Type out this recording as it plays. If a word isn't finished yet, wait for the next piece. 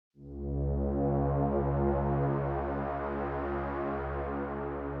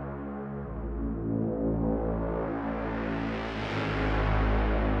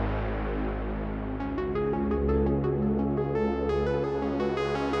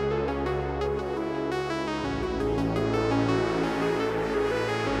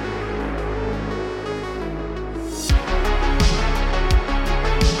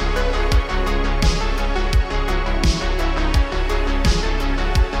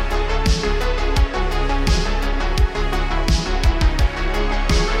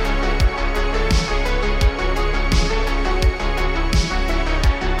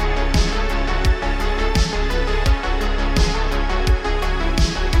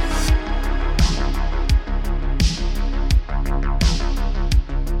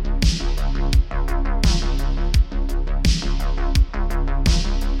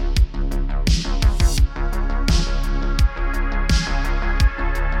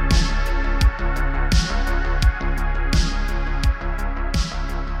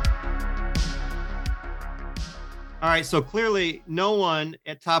right. So clearly, no one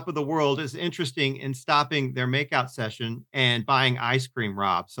at Top of the World is interested in stopping their makeout session and buying ice cream,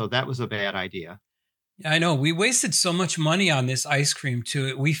 Rob. So that was a bad idea. I know. We wasted so much money on this ice cream,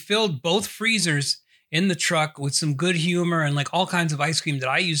 too. We filled both freezers in the truck with some good humor and like all kinds of ice cream that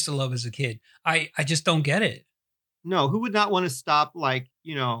I used to love as a kid. I just don't get it. No, who would not want to stop,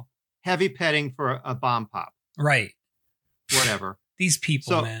 heavy petting for a bomb pop? Right. Whatever. These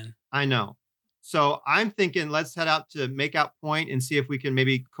people, man. I know. So I'm thinking let's head out to Makeout Point and see if we can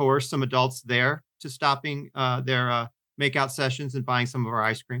maybe coerce some adults there to stopping their makeout sessions and buying some of our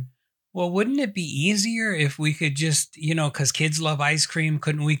ice cream. Well, wouldn't it be easier if we could just, because kids love ice cream,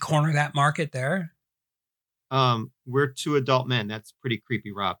 couldn't we corner that market there? We're two adult men. That's pretty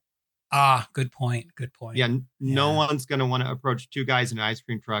creepy, Rob. Ah, good point. Yeah, no one's going to want to approach two guys in an ice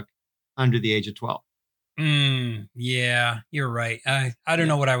cream truck under the age of 12. Yeah, you're right. I don't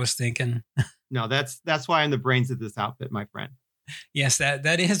know what I was thinking. No, that's why I'm the brains of this outfit, my friend. Yes,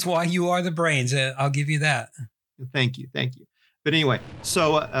 that is why you are the brains. I'll give you that. Thank you. But anyway,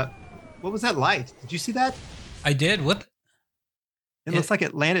 so what was that light? Did you see that? I did. What? It looks like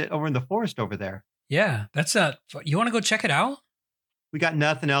it landed over in the forest over there. Yeah, that's you want to go check it out? We got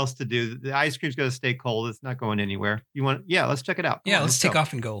nothing else to do. The ice cream's going to stay cold. It's not going anywhere. Let's check it out. Come on, let's take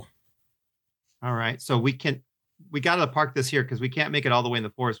off and go. All right. So we got to park this here because we can't make it all the way in the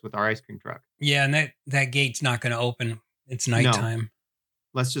forest with our ice cream truck. Yeah. And that gate's not going to open. It's nighttime. No.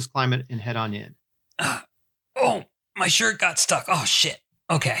 Let's just climb it and head on in. Oh, my shirt got stuck. Oh, shit.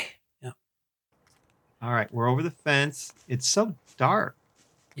 Okay. Yeah. All right. We're over the fence. It's so dark.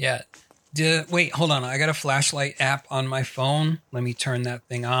 Yeah. Wait, hold on. I got a flashlight app on my phone. Let me turn that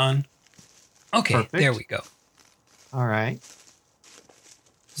thing on. Okay. Perfect. There we go. All right.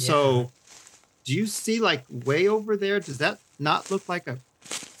 Yeah. So do you see way over there? Does that not look like a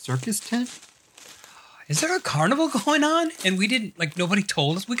circus tent? Is there a carnival going on? And we didn't, nobody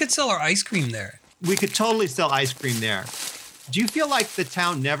told us? We could sell our ice cream there. We could totally sell ice cream there. Do you feel like the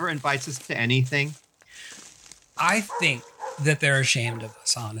town never invites us to anything? I think that they're ashamed of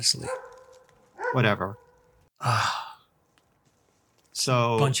us, honestly. Whatever.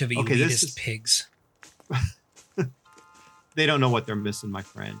 So bunch of elitist pigs. They don't know what they're missing, my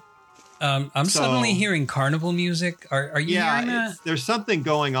friend. I'm suddenly hearing carnival music. Are you hearing that? There's something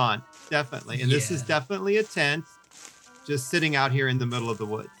going on, definitely. And this is definitely a tent just sitting out here in the middle of the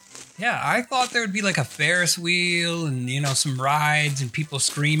woods. Yeah, I thought there would be a Ferris wheel and, some rides and people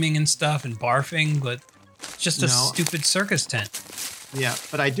screaming and stuff and barfing, but it's just a stupid circus tent. Yeah,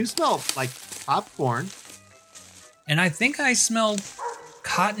 but I do smell popcorn. And I think I smell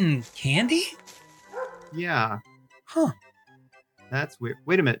cotton candy? Yeah. Huh. That's weird.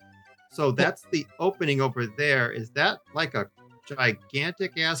 Wait a minute. So that's the opening over there. Is that a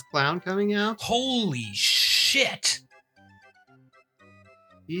gigantic ass clown coming out? Holy shit.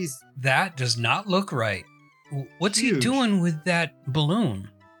 That does not look right. What's huge. He doing with that balloon?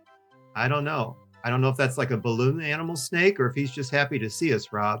 I don't know. I don't know if that's a balloon animal snake or if he's just happy to see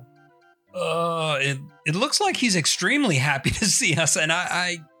us, Rob. It looks like he's extremely happy to see us, and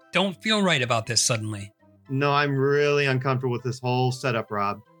I don't feel right about this suddenly. No, I'm really uncomfortable with this whole setup,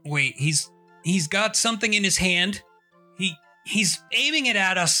 Rob. Wait, he's got something in his hand. He's aiming it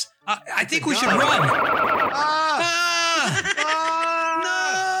at us. I think we should run.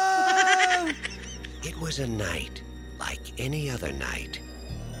 No! It was a night like any other night.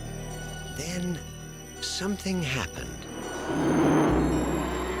 Then something happened.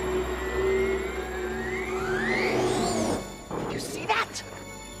 You see that?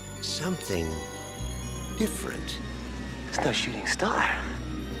 Something different. It's no shooting star.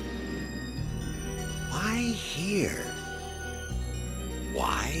 Why here?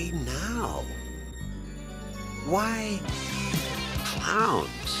 Why now? Why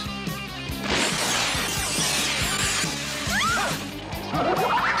clowns?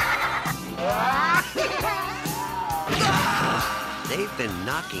 They've been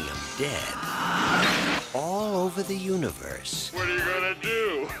knocking them dead all over the universe. What are you gonna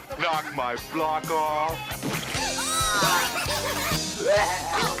do? Knock my block off?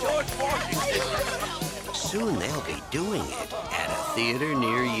 Soon they'll be doing it at a theater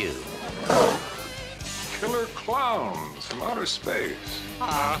near you. Killer clowns from outer space.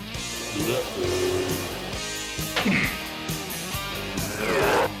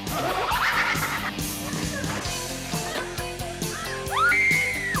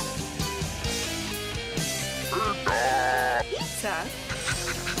 Pizza?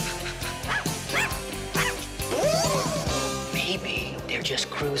 Maybe they're just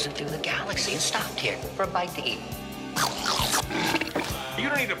cruising through the galaxy and stopped here for a bite to eat. You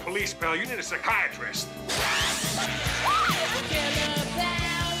don't need a police pal, you need a psychiatrist.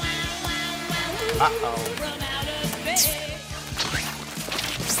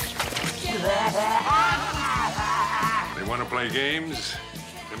 They want to play games?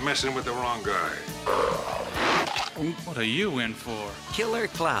 They're messing with the wrong guy. What are you in for? Killer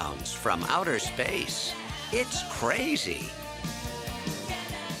clowns from outer space. It's crazy.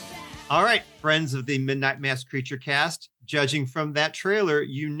 All right, friends of the Midnight Mass Creature cast, judging from that trailer,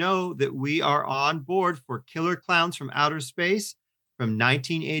 you know that we are on board for Killer Clowns from Outer Space from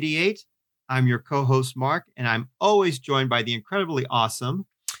 1988. I'm your co-host, Mark, and I'm always joined by the incredibly awesome.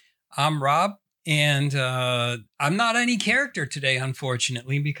 I'm Rob, and I'm not any character today,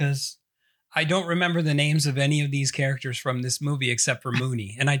 unfortunately, because I don't remember the names of any of these characters from this movie except for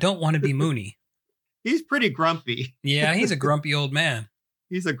Mooney, and I don't want to be Mooney. He's pretty grumpy. Yeah, he's a grumpy old man.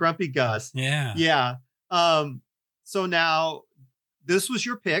 He's a grumpy Gus. Yeah. Yeah. So now this was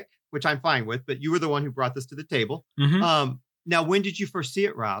your pick, which I'm fine with, but you were the one who brought this to the table. Mhm. Now, when did you first see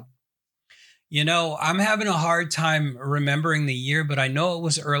it, Rob? You know, I'm having a hard time remembering the year, but I know it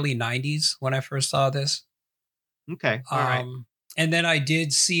was early 90s when I first saw this. Okay. All right. And then I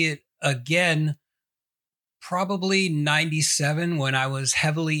did see it again, probably 97 when I was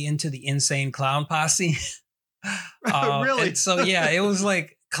heavily into the Insane Clown Posse. Really? And so, yeah, it was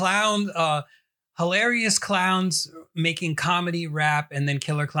like hilarious clowns making comedy rap and then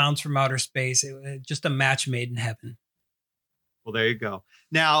killer clowns from outer space. It just a match made in heaven. Well, there you go.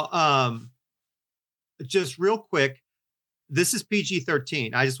 Now, just real quick, this is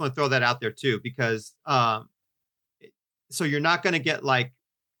PG-13. I just want to throw that out there too, because so you're not going to get like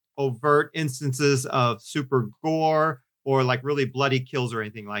overt instances of super gore or like really bloody kills or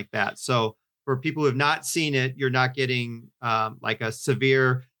anything like that. So for people who have not seen it, you're not getting like a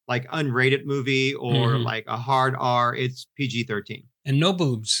severe, like unrated movie or like a hard R. It's PG-13. And no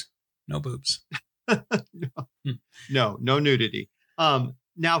boobs. No boobs. No nudity.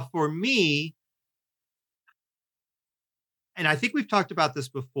 Now for me, and I think we've talked about this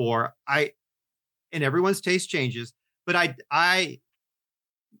before, and everyone's taste changes, but I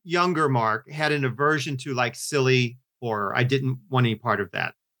younger Mark had an aversion to like silly horror. I didn't want any part of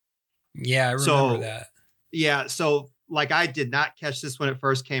that. Yeah, I remember that. Yeah. So like I did not catch this when it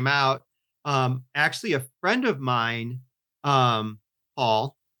first came out. Actually a friend of mine,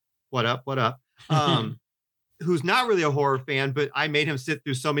 Paul, what up? Who's not really a horror fan, but I made him sit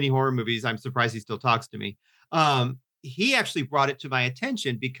through so many horror movies. I'm surprised he still talks to me. He actually brought it to my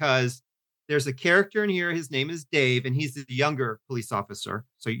attention because there's a character in here. His name is Dave, and he's the younger police officer.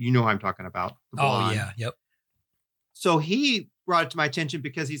 So you know who I'm talking about. Oh, yeah. Yep. So he brought it to my attention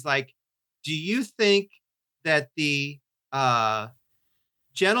because he's like, do you think that the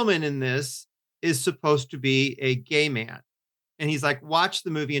gentleman in this is supposed to be a gay man? And he's like, watch the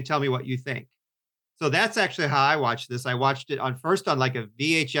movie and tell me what you think. So that's actually how I watched this. I watched it first on like a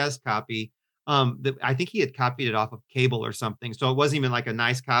VHS copy. I think he had copied it off of cable or something. So it wasn't even like a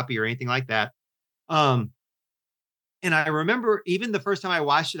nice copy or anything like that. And I remember even the first time I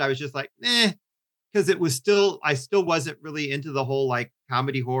watched it, I was just like, because I still wasn't really into the whole like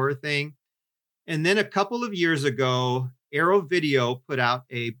comedy horror thing. And then a couple of years ago, Arrow Video put out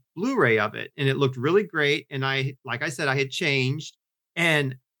a Blu-ray of it and it looked really great. And like I said, I had changed,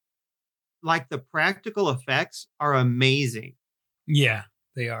 and like the practical effects are amazing. Yeah,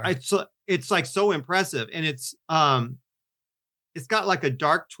 they are. It's like so impressive. And it's got like a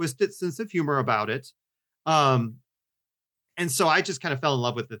dark, twisted sense of humor about it. And so I just kind of fell in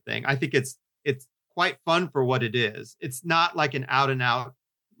love with the thing. I think it's quite fun for what it is. It's not like an out and out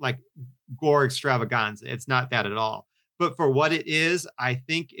like gore extravaganza. It's not that at all. But for what it is, I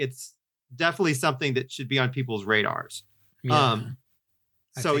think it's definitely something that should be on people's radars. Yeah,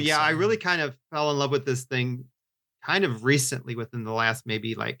 I really kind of fell in love with this thing kind of recently, within the last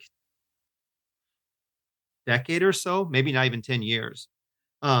maybe like decade or so, maybe not even 10 years.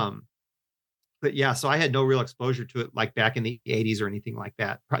 But yeah, so I had no real exposure to it like back in the 80s or anything like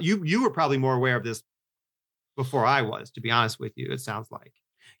that. You were probably more aware of this before I was, to be honest with you, it sounds like.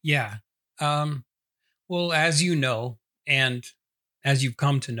 Yeah. Well, as you know, and as you've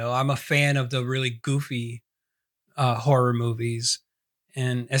come to know, I'm a fan of the really goofy horror movies,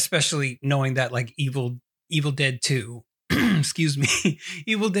 and especially knowing that like Evil Dead 2, excuse me,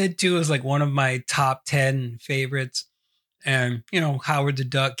 Evil Dead 2 is like one of my top 10 favorites. And, you know, Howard the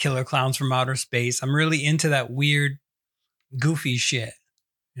Duck, Killer Clowns from Outer Space. I'm really into that weird, goofy shit,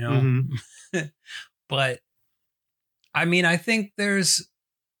 you know? Mm-hmm. But I mean, I think there's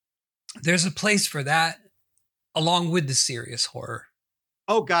a place for that along with the serious horror.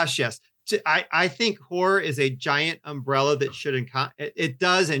 Oh gosh, yes. I think horror is a giant umbrella that should it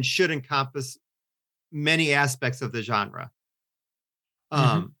does and should encompass many aspects of the genre.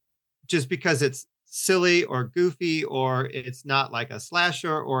 Mm-hmm. Just because it's silly or goofy, or it's not like a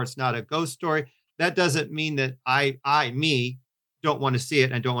slasher, or it's not a ghost story, that doesn't mean that me don't want to see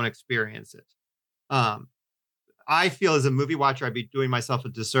it and don't want to experience it. I feel as a movie watcher, I'd be doing myself a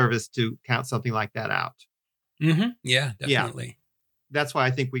disservice to count something like that out. Mm-hmm. Yeah, definitely. Yeah. That's why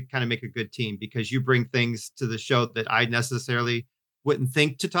I think we kind of make a good team, because you bring things to the show that I necessarily wouldn't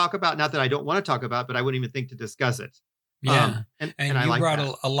think to talk about. Not that I don't want to talk about, but I wouldn't even think to discuss it. Yeah. And you I like brought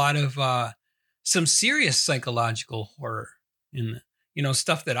that. a lot of some serious psychological horror in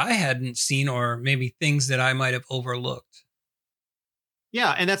stuff that I hadn't seen, or maybe things that I might have overlooked.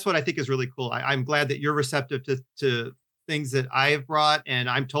 Yeah. And that's what I think is really cool. I'm glad that you're receptive to things that I have brought, and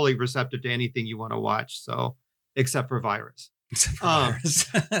I'm totally receptive to anything you want to watch. So, except for Virus. Except for Virus.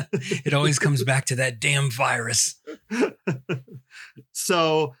 It always comes back to that damn virus.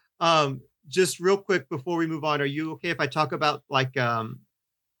 So, just real quick before we move on, are you okay if I talk about like the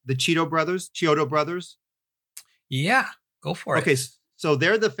Chiodo brothers? Yeah, go for it. Okay, so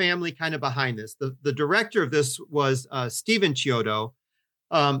they're the family kind of behind this. The director of this was Stephen Chiodo.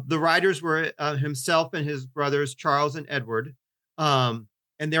 The writers were himself and his brothers Charles and Edward, and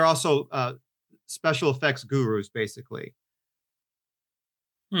they're also special effects gurus, basically.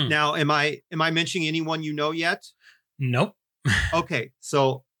 Now, am I mentioning anyone you know yet? Nope. Okay,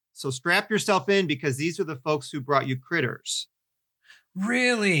 so strap yourself in, because these are the folks who brought you Critters.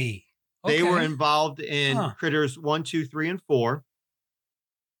 Really? Okay. They were involved in Critters 1, 2, 3, and 4.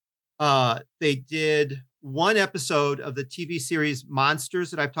 They did one episode of the TV series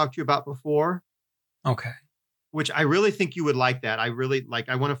Monsters that I've talked to you about before. Okay. Which I really think you would like that. I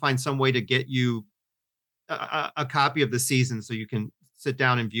want to find some way to get you a copy of the season so you can sit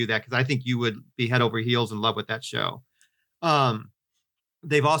down and view that, because I think you would be head over heels in love with that show.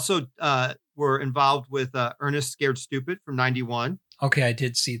 They've also were involved with Ernest Scared Stupid from 91. Okay, I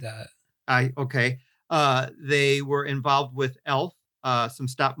did see that. They were involved with Elf, some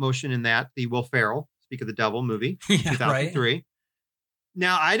stop motion in that, the Will Ferrell, Speak of the Devil movie, 2003. Right.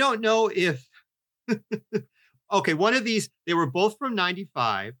 Now, I don't know if... okay, one of these, they were both from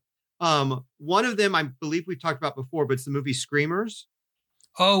 95. One of them, I believe we talked about before, but it's the movie Screamers.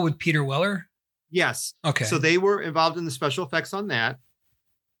 Oh, with Peter Weller? Yes. Okay. So they were involved in the special effects on that.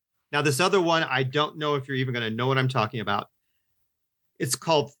 Now, this other one, I don't know if you're even going to know what I'm talking about. It's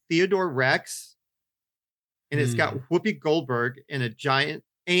called Theodore Rex, and it's got Whoopi Goldberg and a giant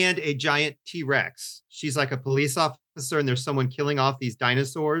T-Rex. She's like a police officer, and there's someone killing off these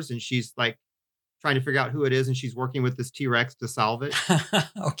dinosaurs, and she's like trying to figure out who it is, and she's working with this T-Rex to solve it.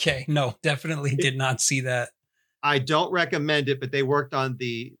 Okay. No, definitely did not see that. I don't recommend it, but they worked on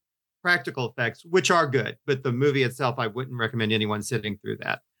the practical effects, which are good. But the movie itself, I wouldn't recommend anyone sitting through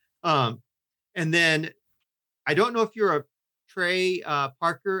that. And then I don't know if you're a Trey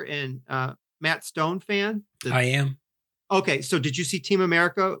Parker and Matt Stone fan. I am. Okay, so did you see Team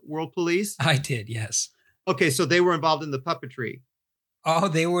America: World Police? I did, yes. Okay, so they were involved in the puppetry. Oh,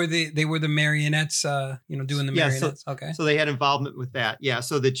 they were the marionettes, doing the marionettes. Okay. So they had involvement with that. Yeah.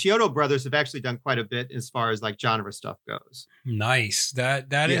 So the Chiodo brothers have actually done quite a bit as far as like genre stuff goes. Nice.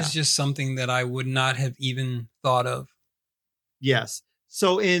 That is just something that I would not have even thought of. Yes.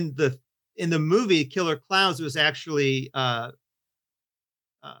 So in the movie Killer Clowns, it was actually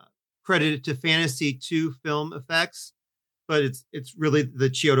credited to Fantasy 2 Film Effects, but it's really the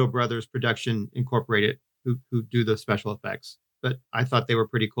Chiodo brothers production incorporated who do the special effects. But I thought they were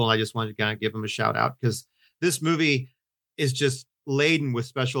pretty cool. I just wanted to kind of give them a shout out, because this movie is just laden with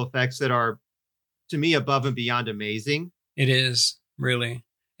special effects that are, to me, above and beyond amazing. It is, really.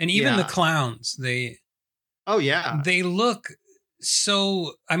 And even the clowns, they look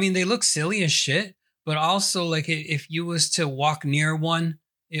so, they look silly as shit, but also like if you was to walk near one,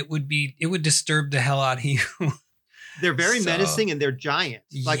 it would disturb the hell out of you. They're very menacing, and they're giant.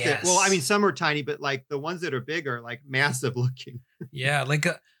 Like, yes. Some are tiny, but like the ones that are big are like massive looking. Yeah. Like,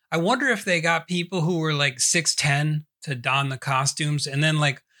 I wonder if they got people who were like 6'10" to don the costumes. And then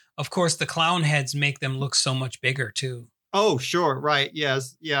like, of course, the clown heads make them look so much bigger too. Oh, sure. Right.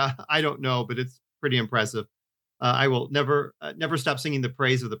 Yes. Yeah. I don't know, but it's pretty impressive. I will never stop singing the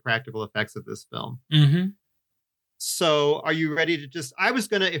praise of the practical effects of this film. Mm-hmm. So are you ready to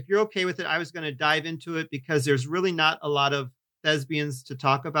if you're okay with it, I was going to dive into it, because there's really not a lot of thespians to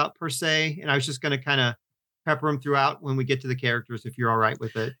talk about per se. And I was just going to kind of pepper them throughout when we get to the characters, if you're all right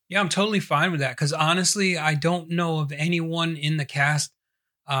with it. Yeah, I'm totally fine with that. Because honestly, I don't know of anyone in the cast.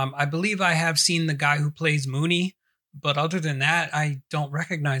 I believe I have seen the guy who plays Mooney, but other than that, I don't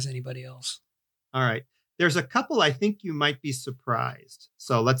recognize anybody else. All right. There's a couple I think you might be surprised.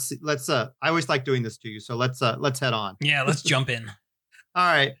 So let's I always like doing this to you. So let's head on. Yeah, let's jump in. All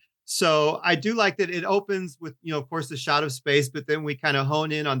right. So I do like that it opens with, of course, the shot of space, but then we kind of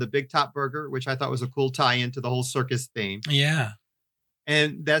hone in on the Big Top Burger, which I thought was a cool tie-in to the whole circus theme. Yeah.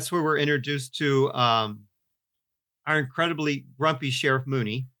 And that's where we're introduced to our incredibly grumpy Sheriff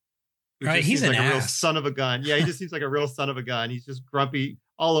Mooney. Right, he's an like a real ass. son of a gun. Yeah, he just seems like a real son of a gun. He's just grumpy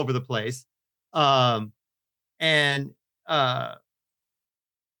all over the place. And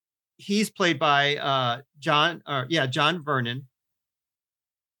he's played by John Vernon.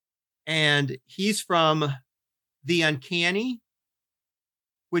 And he's from The Uncanny,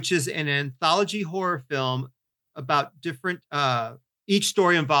 which is an anthology horror film about different, each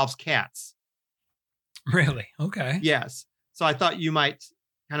story involves cats. Really? Okay. Yes. So I thought you might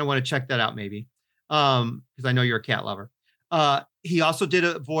kind of want to check that out maybe. Because I know you're a cat lover. He also did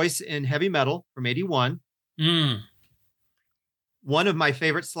a voice in Heavy Metal from 81. One of my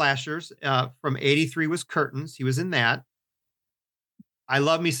favorite slashers from 83 was Curtains. He was in that. I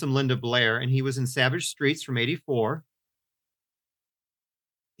love me some Linda Blair, and he was in Savage Streets from 84.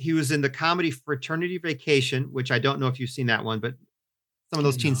 He was in the comedy Fraternity Vacation, which I don't know if you've seen that one, but some of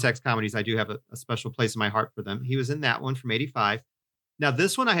those teen sex comedies, I do have a special place in my heart for them. He was in that one from 85. Now,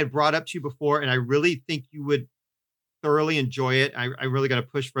 this one I had brought up to you before, and I really think you would thoroughly enjoy it. I really got to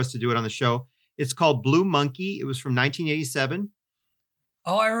push for us to do it on the show. It's called Blue Monkey. It was from 1987.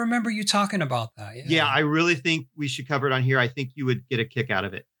 Oh, I remember you talking about that. Yeah, I really think we should cover it on here. I think you would get a kick out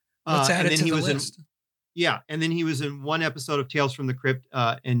of it. Let's add it to the list. And then he was in one episode of Tales from the Crypt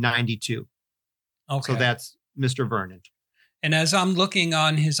in 92. Okay. So that's Mr. Vernon. And as I'm looking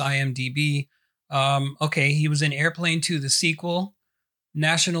on his IMDb, he was in Airplane 2, the sequel,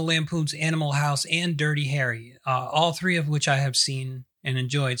 National Lampoon's Animal House, and Dirty Harry, all three of which I have seen and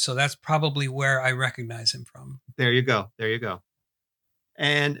enjoyed. So that's probably where I recognize him from. There you go.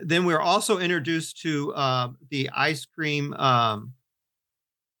 And then we're also introduced to the ice cream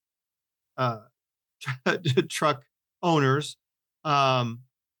truck owners. And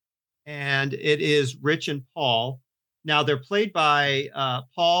it is Rich and Paul. Now they're played by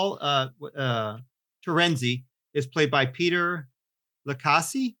Paul Terenzi is played by Peter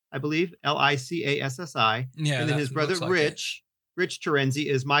Licassi, I believe, Licassi. Yeah. And then his brother Rich Terenzi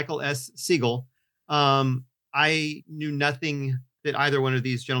is Michael S. Siegel. I knew nothing that either one of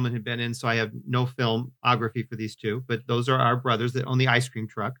these gentlemen had been in, so I have no filmography for these two, but those are our brothers that own the ice cream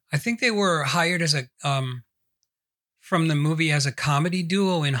truck. I think they were hired as from the movie as a comedy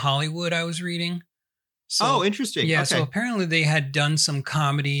duo in Hollywood, I was reading. So, interesting. Yeah, okay. So apparently they had done some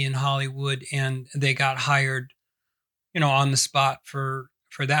comedy in Hollywood and they got hired, on the spot for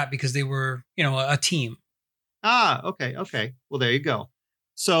that because they were, a team. Okay. Well, there you go.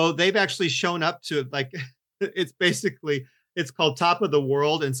 So they've actually shown up to it's called Top of the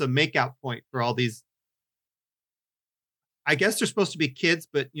World, and it's a makeout point for all these. I guess they're supposed to be kids,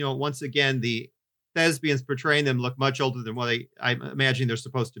 but once again, the thespians portraying them look much older than what I imagine they're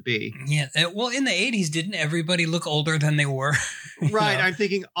supposed to be. Yeah. Well, in the 80s, didn't everybody look older than they were? Right. I'm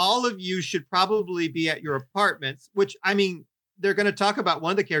thinking all of you should probably be at your apartments, which, I mean, they're going to talk about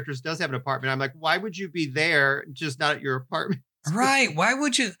one of the characters does have an apartment. I'm like, why would you be there, just not at your apartment? Right. Why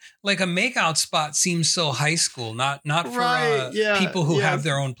would you a makeout spot seems so high school, not for people who have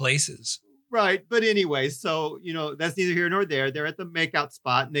their own places. Right. But anyway, so, that's neither here nor there. They're at the makeout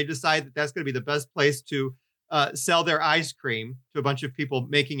spot and they decide that that's going to be the best place to sell their ice cream to a bunch of people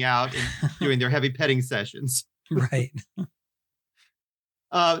making out and doing their heavy petting sessions. Right.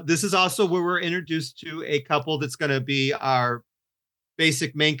 This is also where we're introduced to a couple that's going to be our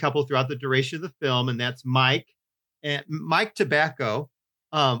basic main couple throughout the duration of the film. And that's Mike Tobacco,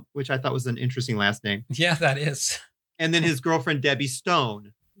 which I thought was an interesting last name. Yeah, that is. And then his girlfriend, Debbie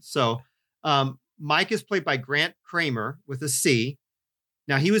Stone. So Mike is played by Grant Kramer with a C.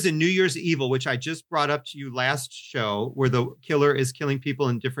 Now, he was in New Year's Evil, which I just brought up to you last show, where the killer is killing people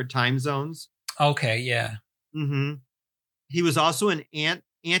in different time zones. Okay, yeah. Mm-hmm. He was also in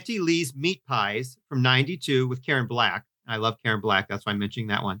Auntie Lee's Meat Pies from 92 with Karen Black. I love Karen Black. That's why I'm mentioning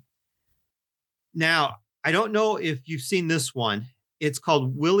that one. Now, I don't know if you've seen this one. It's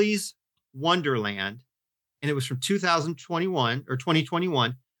called Willy's Wonderland, and it was from 2021 or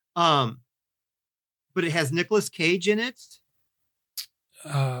 2021. But it has Nicolas Cage in it.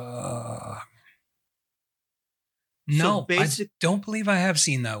 No, I don't believe I have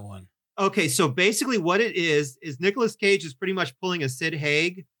seen that one. Okay, so basically what it is Nicolas Cage is pretty much pulling a Sid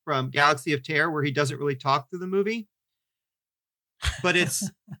Haig from Galaxy of Terror, where he doesn't really talk through the movie. But it's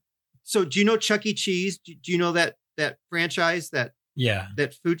so. Do you know Chuck E. Cheese? Do you know that franchise, that Yeah.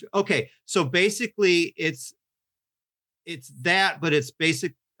 That food. Okay, so basically it's that, but it's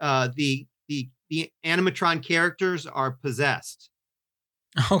basic. The animatron characters are possessed.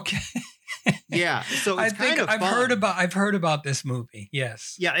 Okay. Yeah, so I it's think kind of I've fun. I've heard about this movie.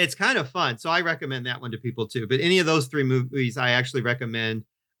 Yes. Yeah, it's kind of fun. So I recommend that one to people too. But any of those three movies, I actually recommend.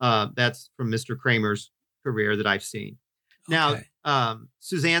 That's from Mr. Kramer's career that I've seen. Now, Okay.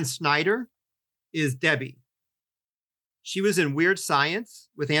 Suzanne Snyder is Debbie. She was in Weird Science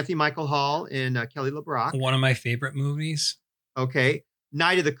with Anthony Michael Hall and Kelly LeBrock. One of my favorite movies. Okay.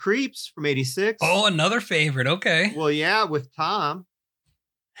 Night of the Creeps from 86. Oh, another favorite. Okay. Well, yeah, with Tom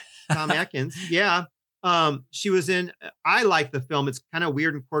Atkins. Yeah. She was in, I like the film. It's kind of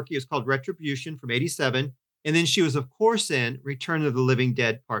weird and quirky. It's called Retribution from 87. And then she was, of course, in Return of the Living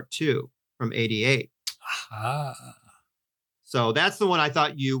Dead Part 2 from 88. Ah. So that's the one I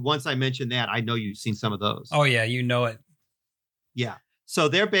thought once I mentioned that, I know you've seen some of those. Oh, yeah. You know it. Yeah. So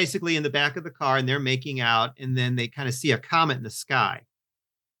they're basically in the back of the car and they're making out. And then they kind of see a comet in the sky.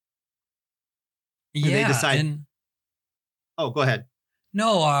 And Yeah. they decide, oh, go ahead.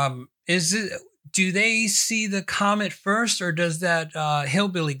 No, do they see the comet first or does that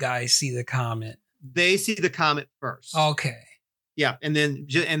hillbilly guy see the comet? They see the comet first. Okay. Yeah. And then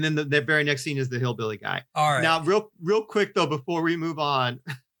the very next scene is the hillbilly guy. All right. Now, real quick, though, before we move on,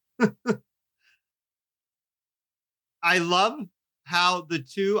 I love how the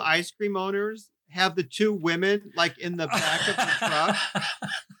two ice cream owners have the two women like in the back of the truck.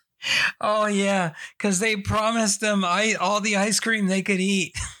 Oh, yeah. Because they promised them all the ice cream they could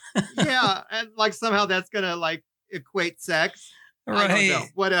eat. Yeah. And like somehow that's going to like equate sex. I don't know,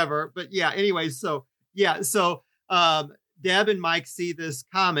 whatever. But yeah, anyway, so yeah. So Deb and Mike see this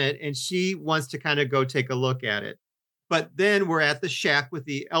comet and she wants to kind of go take a look at it. But then we're at the shack with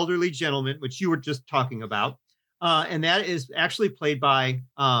the elderly gentleman, which you were just talking about. And that is actually played by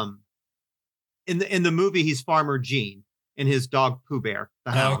in the movie, he's Farmer Gene and his dog Pooh Bear.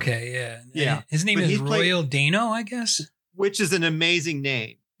 The Hound. Okay, yeah. Yeah. His name But is he's Royal Dano, I guess. Which is an amazing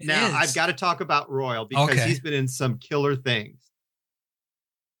name. It Now, is. I've got to talk about Royal because Okay. he's been in some killer things.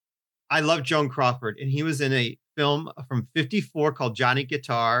 I love Joan Crawford, and he was in a film from 54 called Johnny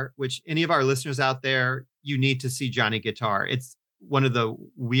Guitar, which any of our listeners out there, you need to see Johnny Guitar. It's one of the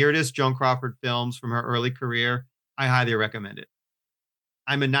weirdest Joan Crawford films from her early career. I highly recommend it.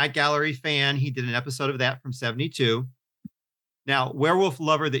 I'm a Night Gallery fan. He did an episode of that from 72. Now, Werewolf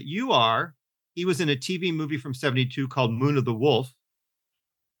Lover That You Are, he was in a TV movie from 72 called Moon of the Wolf.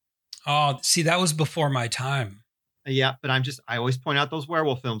 Oh, see, that was before my time. Yeah, but I always point out those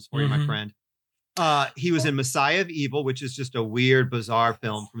werewolf films for you, my Mhm. friend. He was in Messiah of Evil, which is just a weird, bizarre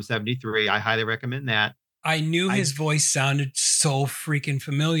film from 73. I highly recommend that. I knew his voice sounded so freaking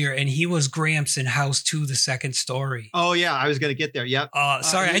familiar, and he was Gramps in House 2, The Second Story. Oh, yeah, I was going to get there. Yep.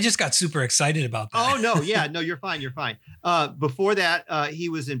 Sorry, I just got super excited about that. Oh, no, yeah, no, you're fine. You're fine. Before that, he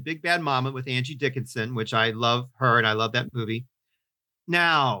was in Big Bad Mama with Angie Dickinson, which I love her, and I love that movie.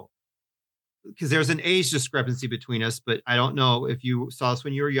 Now, because there's an age discrepancy between us, but I don't know if you saw this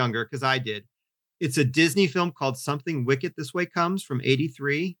when you were younger, because I did. It's a Disney film called Something Wicked This Way Comes from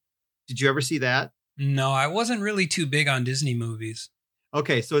 83. Did you ever see that? No, I wasn't really too big on Disney movies.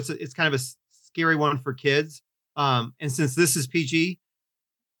 Okay, so it's kind of a scary one for kids. And since this is PG,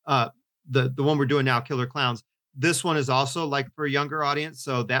 the one we're doing now, Killer Clowns, this one is also like for a younger audience.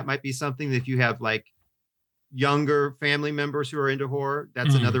 So that might be something that if you have like younger family members who are into horror,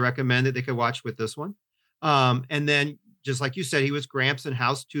 that's another recommend that they could watch with this one. And then just like you said, he was Gramps in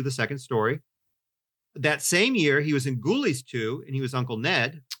House 2, The Second Story. That same year, he was in Ghoulies 2, and he was Uncle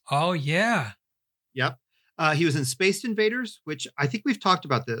Ned. Oh, yeah. Yep. He was in Space Invaders, which I think we've talked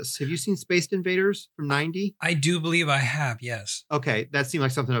about this. Have you seen Space Invaders from 90? I do believe I have, yes. Okay, that seemed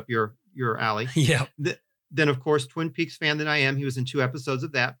like something up your alley. Yeah. Then, of course, Twin Peaks fan that I am, he was in 2 episodes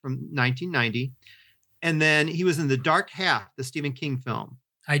of that from 1990. And then he was in The Dark Half, the Stephen King film.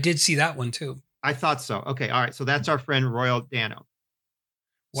 I did see that one, too. I thought so. Okay, all right. So that's our friend Royal Dano.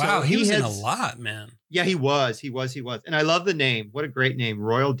 Wow, So he was in a lot, man. Yeah, he was. And I love the name. What a great name,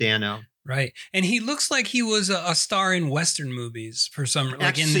 Royal Dano. Right. And he looks like he was a star in Western movies for some,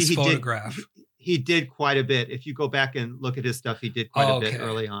 like in this photograph. He did quite a bit. If you go back and look at his stuff, he did quite a bit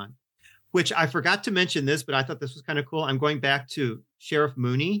early on. Which I forgot to mention this, but I thought this was kind of cool. I'm going back to Sheriff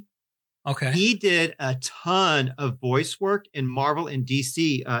Mooney. Okay. He did a ton of voice work in Marvel and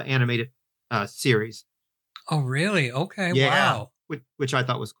DC animated series. Oh, really? Okay. Yeah. Wow. Which I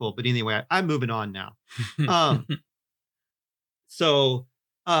thought was cool. But anyway, I'm moving on now. So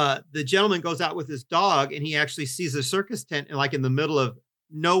the gentleman goes out with his dog and he actually sees a circus tent like in the middle of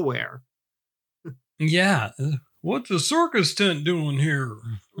nowhere. Yeah. What's a circus tent doing here?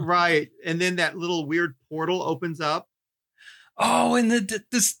 Right. And then that little weird portal opens up. Oh, and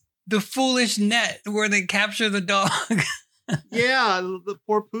the foolish net where they capture the dog. Yeah, the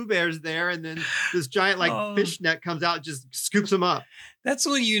poor Pooh Bear's there, and then this giant fish net comes out and just scoops him up. That's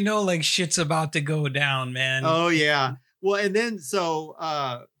when you know like shit's about to go down, man. Oh yeah. Well, and then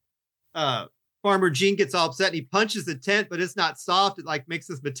Farmer Gene gets all upset and he punches the tent, but it's not soft. It like makes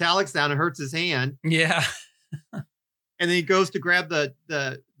this metallic sound and hurts his hand. Yeah. And then he goes to grab the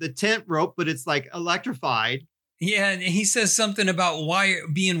tent rope, but it's like electrified. Yeah, and he says something about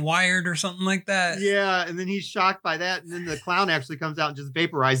being wired or something like that. Yeah, and then he's shocked by that, and then the clown actually comes out and just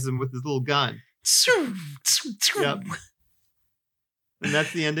vaporizes him with his little gun. Yep. And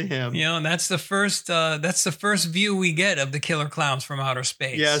that's the end of him. You know, and that's the first view we get of the killer clowns from outer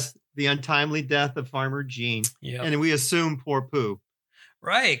space. Yes, the untimely death of Farmer Gene. Yeah, and we assume poor Pooh.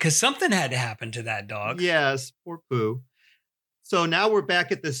 Right, because something had to happen to that dog. Yes, poor Pooh. So now we're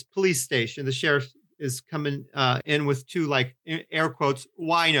back at this police station. The sheriff is coming in with two, like, air quotes,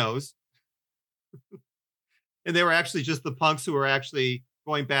 winos. And they were actually just the punks who were actually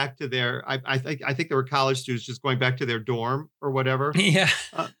going back to their, I think they were college students just going back to their dorm or whatever. Yeah.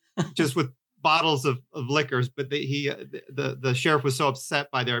 Just with bottles of liquors. But the sheriff was so upset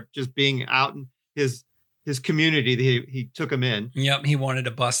by their just being out in his community that he took them in. Yep, he wanted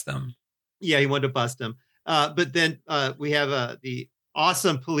to bust them. Yeah, he wanted to bust them. But then we have the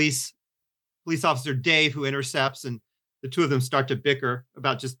awesome police officer Dave, who intercepts, and the two of them start to bicker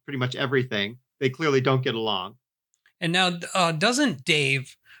about just pretty much everything. They clearly don't get along. And now, doesn't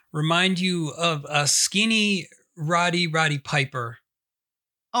Dave remind you of a skinny Roddy Piper?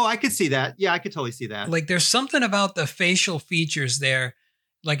 Oh, I could see that. Yeah, I could totally see that. Like, there's something about the facial features there.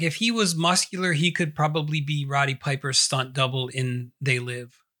 Like, if he was muscular, he could probably be Roddy Piper's stunt double in They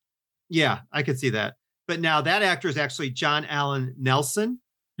Live. Yeah, I could see that. But now that actor is actually John Allen Nelson.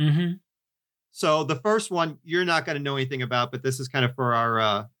 Mm-hmm. So the first one you're not going to know anything about, but this is kind of for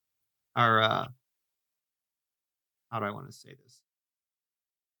our how do I want to say this?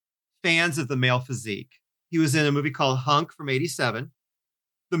 Fans of the male physique. He was in a movie called Hunk from '87.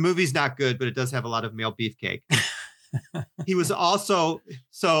 The movie's not good, but it does have a lot of male beefcake. He was also,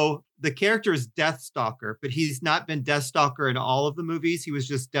 so the character is Deathstalker, but he's not been Deathstalker in all of the movies. He was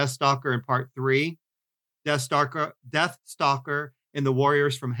just Deathstalker in part 3. Deathstalker in The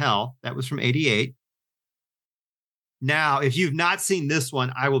Warriors from Hell. That was from '88. Now, if you've not seen this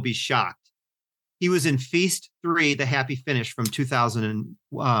one, I will be shocked. He was in Feast 3, The Happy Finish from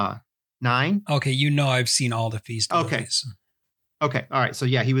 2009. Okay, you know I've seen all the Feast movies. Okay, all right. So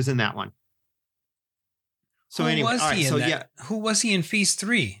yeah, he was in that one. So anyway, all right, so yeah. Who was he in Feast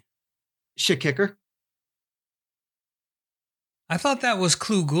 3? Shit kicker. I thought that was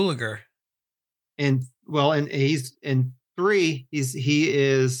Clu Gulager. And he's in 3. He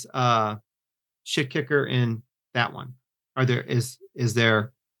is shit kicker in that one. Is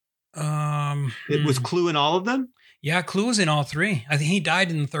there? It was Clu in all of them. Yeah, Clu was in all 3. I think he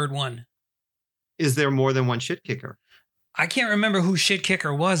died in the third one. Is there more than one shit kicker? I can't remember who shit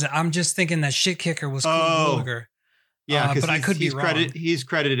kicker was. I'm just thinking that shit kicker was Clu Gulager. Yeah, but I could be wrong. He's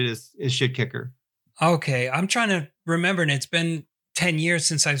credited as shit kicker. Okay, I'm trying to remember, and it's been 10 years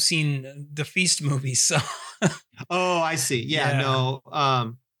since I've seen the Feast movies. So. Oh, I see. Yeah. No.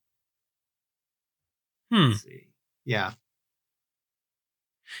 Let's see. Yeah.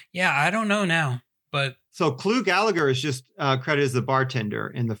 Yeah, I don't know now, but so Clu Gallagher is just credited as the bartender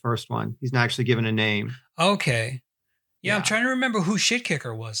in the first one. He's not actually given a name. Okay. Yeah, I'm trying to remember who shit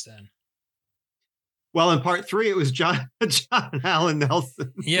kicker was then. Well, in part 3, it was John Allen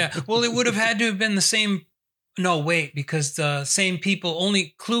Nelson. Yeah. Well, it would have had to have been the same. No, wait, because the same people.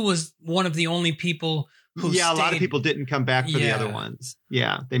 Only Clu was one of the only people who. Yeah, stayed. A lot of people didn't come back for the other ones.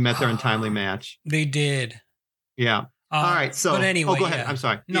 Yeah, they met their untimely match. They did. Yeah. All right. So, but anyway, go ahead. I'm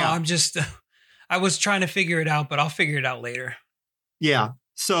sorry. No, I'm just. I was trying to figure it out, but I'll figure it out later. Yeah.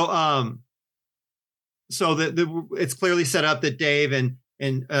 So, it's clearly set up that Dave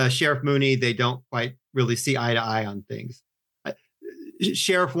and Sheriff Mooney, they don't quite really see eye to eye on things.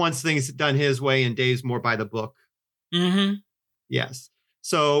 Sheriff wants things done his way, and Dave's more by the book. Mm-hmm. Yes.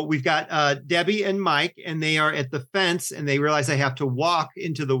 So we've got Debbie and Mike, and they are at the fence, and they realize they have to walk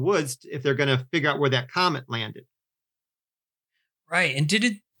into the woods if they're going to figure out where that comet landed. Right. And did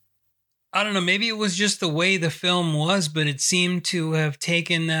it, I don't know, maybe it was just the way the film was, but it seemed to have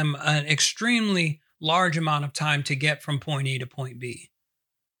taken them an extremely large amount of time to get from point A to point B.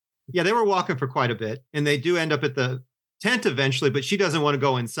 Yeah, they were walking for quite a bit, and they do end up at the tent eventually, but she doesn't want to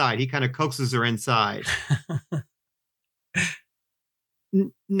go inside. He kind of coaxes her inside.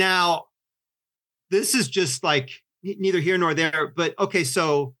 Now, this is just like neither here nor there. But okay,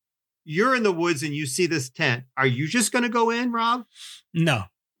 so you're in the woods and you see this tent. Are you just going to go in, Rob? No.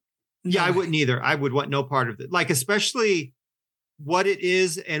 Yeah, No. I wouldn't either. I would want no part of it. Like, especially what it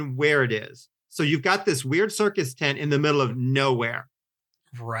is and where it is. So you've got this weird circus tent in the middle of nowhere.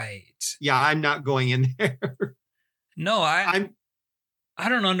 Right. Yeah, I'm not going in there. No, I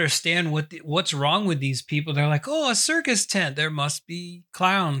don't understand what's wrong with these people. They're like, oh, a circus tent. There must be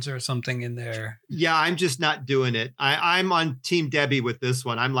clowns or something in there. Yeah, I'm just not doing it. I'm on Team Debbie with this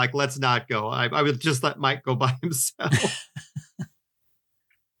one. I'm like, let's not go. I would just let Mike go by himself.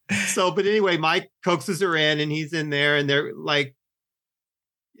 So, but anyway, Mike coaxes her in and he's in there and they're like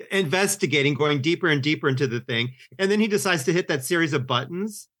investigating, going deeper and deeper into the thing. And then he decides to hit that series of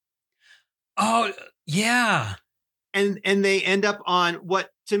buttons. Oh, yeah. And they end up on what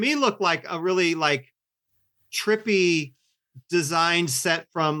to me looked like a really like trippy design set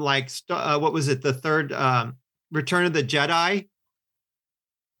from like, what was it? The third Return of the Jedi,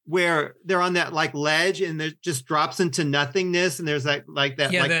 where they're on that like ledge and it just drops into nothingness. And there's that like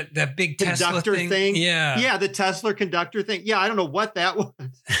that, Yeah, like that big conductor Tesla thing. Yeah. Yeah. The Tesla conductor thing. Yeah. I don't know what that was.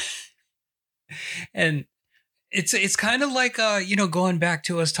 And it's kind of like, going back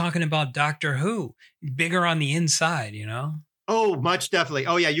to us talking about Doctor Who, bigger on the inside, Oh, much definitely.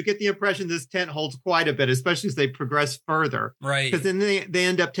 Oh, yeah. You get the impression this tent holds quite a bit, especially as they progress further. Right. Because then they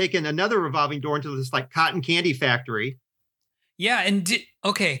end up taking another revolving door into this like cotton candy factory. Yeah. And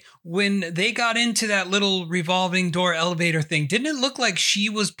when they got into that little revolving door elevator thing, didn't it look like she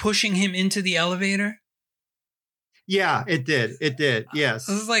was pushing him into the elevator? Yeah, it did. It did. Yes.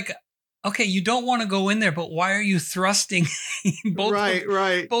 I was like, okay, you don't want to go in there, but why are you thrusting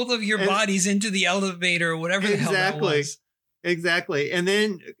both of your bodies into the elevator or whatever the hell that was? Exactly. And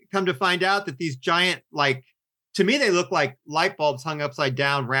then come to find out that these giant, like, to me, they look like light bulbs hung upside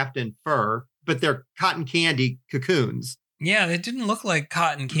down, wrapped in fur, but they're cotton candy cocoons. Yeah, they didn't look like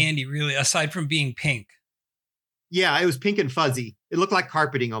cotton candy, really, aside from being pink. Yeah, it was pink and fuzzy. It looked like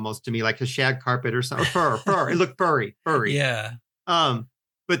carpeting almost to me, like a shag carpet or something. Fur. It looked furry. Yeah.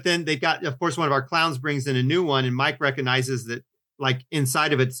 But then they've got, of course, one of our clowns brings in a new one, and Mike recognizes that, like,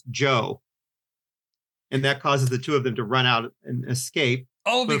 inside of it's Joe. And that causes the two of them to run out and escape.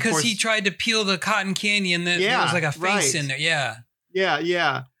 Oh, but because he tried to peel the cotton candy and then there was like a face in there. Yeah.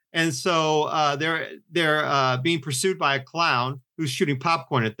 Yeah. And so they're being pursued by a clown who's shooting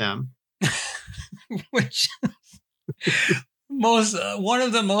popcorn at them. Which the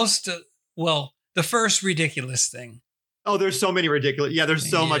first ridiculous thing. Oh, there's so many ridiculous. Yeah, there's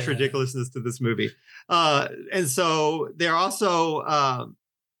so much ridiculousness to this movie. And so they're also,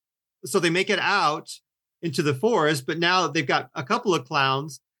 so they make it out into the forest, but now they've got a couple of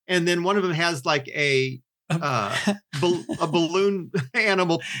clowns. And then one of them has like a balloon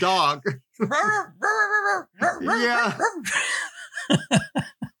animal dog. Yeah.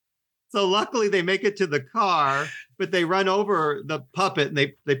 So luckily they make it to the car, but they run over the puppet and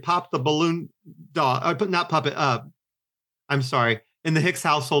they pop the balloon dog, but not puppet. I'm sorry. In the Hicks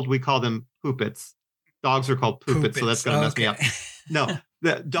household, we call them poopets. Dogs are called poopets, so that's going to mess me up. No,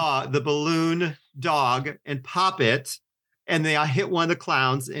 the balloon dog and pop it, and they hit one of the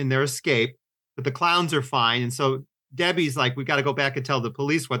clowns in their escape, but the clowns are fine. And so Debbie's like, we got to go back and tell the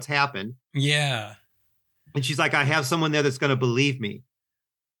police what's happened. Yeah. And she's like, I have someone there that's going to believe me.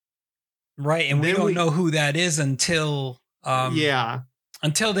 Right. And we don't know who that is until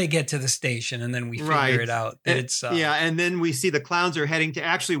until they get to the station, and then we figure it out that it's and then we see the clowns are heading to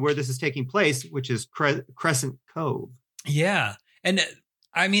actually where this is taking place, which is Crescent Cove. Yeah. And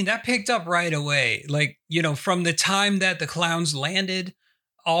I mean, that picked up right away. Like, from the time that the clowns landed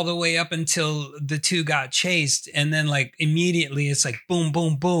all the way up until the two got chased, and then like immediately it's like boom,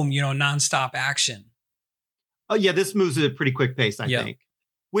 boom, boom, nonstop action. Oh yeah, this moves at a pretty quick pace, I think.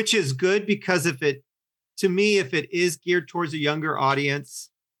 Which is good because if it is geared towards a younger audience,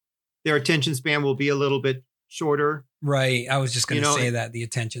 their attention span will be a little bit shorter. Right. I was just going to say that, the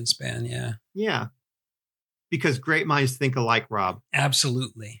attention span. Yeah. Yeah. Because great minds think alike, Rob.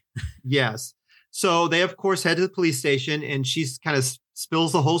 Absolutely. Yes. So they, of course, head to the police station, and she's kind of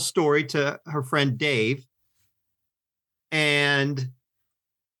spills the whole story to her friend Dave. And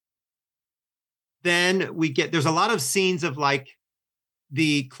then there's a lot of scenes of like,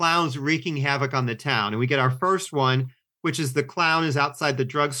 the clowns wreaking havoc on the town. And we get our first one, which is the clown is outside the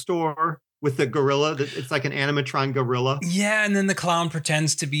drugstore with the gorilla. It's like an animatron gorilla. Yeah. And then the clown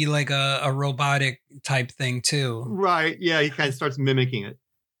pretends to be like a robotic type thing too. Right. Yeah. He kind of starts mimicking it.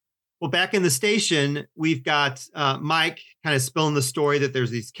 Well, back in the station, we've got Mike kind of spilling the story that there's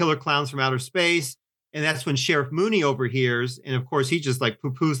these killer clowns from outer space. And that's when Sheriff Mooney overhears. And of course, he just like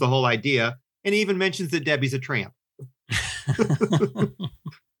poo-poos the whole idea. And he even mentions that Debbie's a tramp.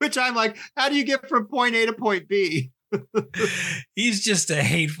 Which I'm like, how do you get from point A to point B? He's just a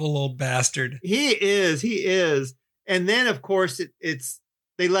hateful old bastard. He is. And then, of course,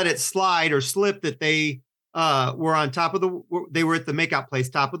 they let it slide or slip that they were on top of they were at the makeout place,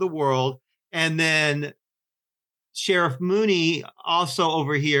 top of the world. And then Sheriff Mooney also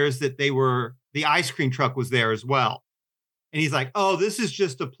overhears that the ice cream truck was there as well. And he's like, oh, this is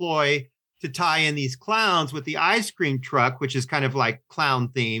just a ploy to tie in these clowns with the ice cream truck, which is kind of like clown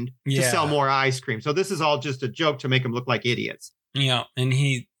themed, to sell more ice cream. So this is all just a joke to make them look like idiots. Yeah. And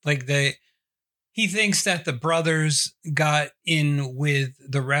he thinks that the brothers got in with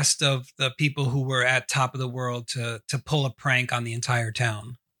the rest of the people who were at top of the world to pull a prank on the entire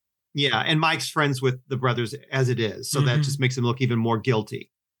town. Yeah. And Mike's friends with the brothers as it is. So that just makes him look even more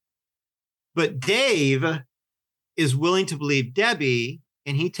guilty. But Dave is willing to believe Debbie,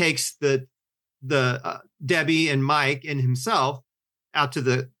 and he takes the Debbie and Mike and himself out to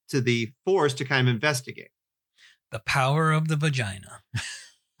the forest to kind of investigate. The power of the vagina.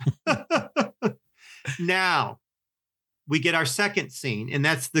 Now we get our second scene, and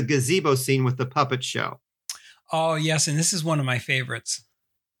that's the gazebo scene with the puppet show. Oh, yes. And this is one of my favorites.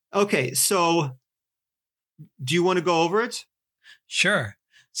 Okay. So do you want to go over it? Sure.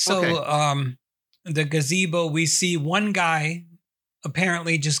 So, the gazebo, we see one guy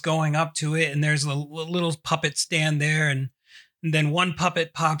apparently just going up to it, and there's a little puppet stand there, and then one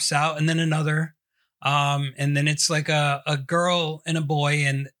puppet pops out, and then another, and then it's like a girl and a boy,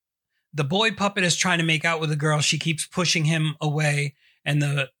 and the boy puppet is trying to make out with the girl. She keeps pushing him away, and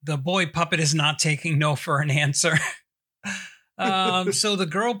the boy puppet is not taking no for an answer. So the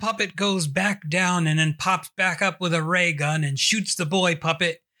girl puppet goes back down and then pops back up with a ray gun and shoots the boy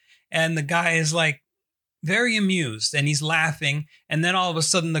puppet. And the guy is like very amused and he's laughing. And then all of a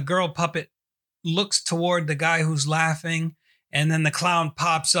sudden the girl puppet looks toward the guy who's laughing. And then the clown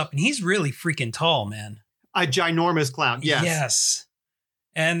pops up, and he's really freaking tall, man. A ginormous clown. Yes. Yes.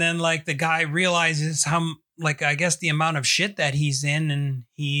 And then like the guy realizes how, like, I guess the amount of shit that he's in, and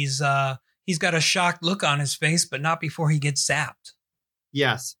he's got a shocked look on his face, but not before he gets zapped.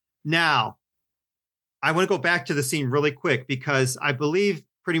 Yes. Now, I want to go back to the scene really quick, because I believe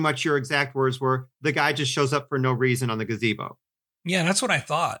pretty much your exact words were, the guy just shows up for no reason on the gazebo. Yeah, that's what I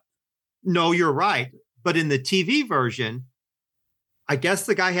thought. No, you're right. But in the TV version, I guess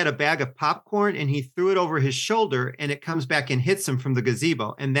the guy had a bag of popcorn and he threw it over his shoulder, and it comes back and hits him from the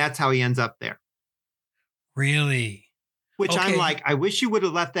gazebo. And that's how he ends up there. Really? Which okay. I'm like, I wish you would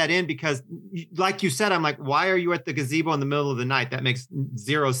have left that in, because like you said, I'm like, why are you at the gazebo in the middle of the night? That makes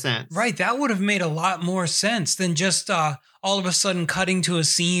zero sense. Right. That would have made a lot more sense than just all of a sudden cutting to a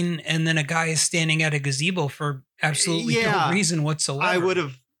scene and then a guy is standing at a gazebo for absolutely no reason whatsoever. I would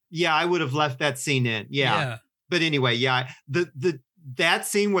have left that scene in. Yeah. But anyway, that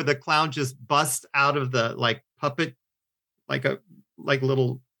scene where the clown just busts out of the like puppet, like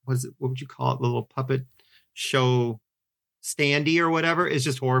little, what would you call it? Little puppet show standee or whatever, is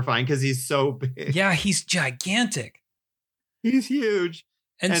just horrifying because he's so big. Yeah, he's gigantic. He's huge.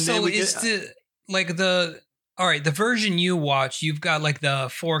 And so is the version you watch, you've got like the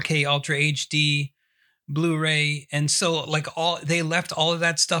 4K Ultra HD Blu-ray, and so like they left all of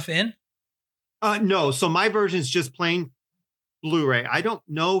that stuff in? No, so my version is just plain Blu-ray. I don't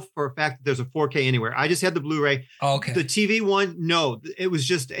know for a fact that there's a 4K anywhere. I just had the Blu-ray. Oh, okay. The TV one, no, it was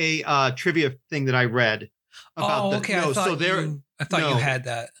just a trivia thing that I read about. Okay. I thought you had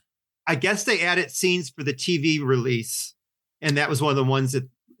that. I guess they added scenes for the TV release, and that was one of the ones that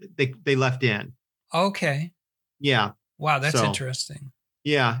they left in. Okay. Yeah. Wow, that's interesting.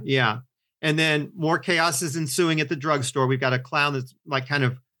 Yeah. And then more chaos is ensuing at the drugstore. We've got a clown that's like kind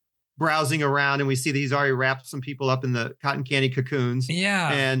of browsing around, and we see that he's already wrapped some people up in the cotton candy cocoons.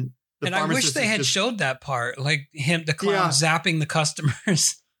 Yeah. And I wish they had showed that part, like the clown zapping the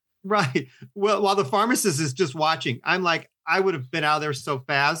customers. Right. Well, while the pharmacist is just watching, I'm like, I would have been out of there so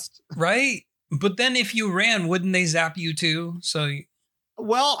fast. Right. But then if you ran, wouldn't they zap you too? So,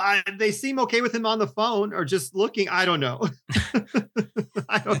 well, they seem okay with him on the phone or just looking. I don't know.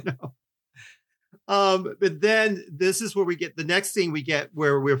 I don't know. But then this is where we get the next scene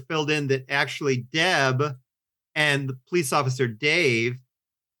where we're filled in that actually Deb and the police officer Dave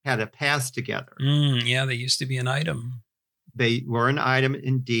had a past together. Yeah, they used to be an item. They were an item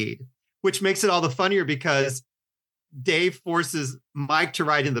indeed, which makes it all the funnier because Dave forces Mike to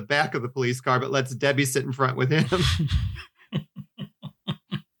ride in the back of the police car, but lets Debbie sit in front with him.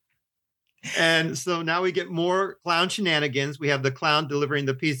 And so now we get more clown shenanigans. We have the clown delivering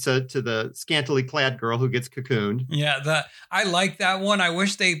the pizza to the scantily clad girl who gets cocooned. Yeah, I like that one. I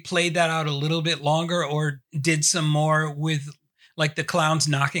wish they played that out a little bit longer or did some more with like the clowns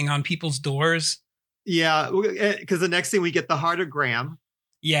knocking on people's doors. Yeah, because the next thing we get the heartogram.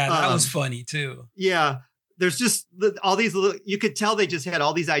 Yeah, that was funny too. Yeah, there's just all these little, you could tell they just had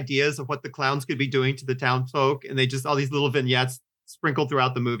all these ideas of what the clowns could be doing to the townsfolk. And they just, all these little vignettes sprinkled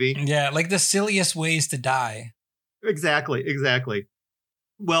throughout the movie. Yeah, like the silliest ways to die. Exactly.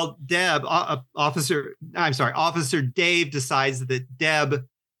 Well, Officer Dave decides that Deb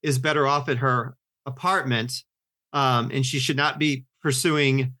is better off at her apartment, and she should not be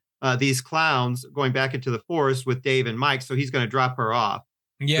pursuing these clowns going back into the forest with Dave and Mike. So he's going to drop her off.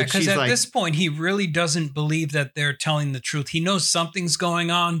 Yeah, because at this point, he really doesn't believe that they're telling the truth. He knows something's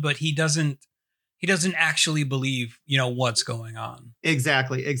going on, but he doesn't actually believe, what's going on.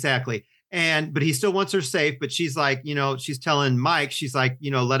 Exactly. But he still wants her safe. But she's like, she's telling Mike, she's like,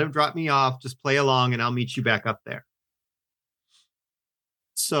 let him drop me off. Just play along and I'll meet you back up there.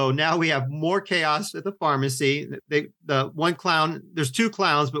 So now we have more chaos at the pharmacy. The one clown, there's two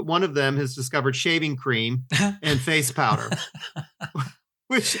clowns, but one of them has discovered shaving cream and face powder,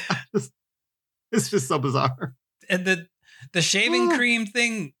 which is just so bizarre. And the shaving cream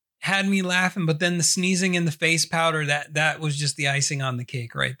thing had me laughing, but then the sneezing and the face powder, that was just the icing on the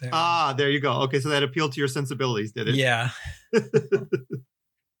cake right there. Ah, there you go. Okay, so that appealed to your sensibilities, did it? Yeah.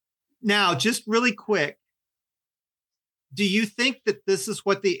 Now, just really quick, do you think that this is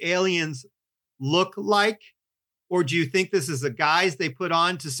what the aliens look like? Or do you think this is a guise they put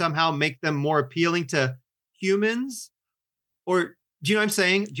on to somehow make them more appealing to humans? Or do you know what I'm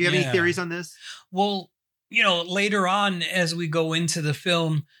saying? Do you have any theories on this? Well, later on, as we go into the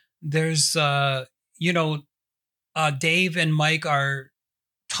film, there's, Dave and Mike are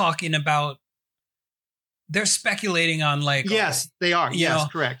talking about, they're speculating on like. Yes, they are. Yes,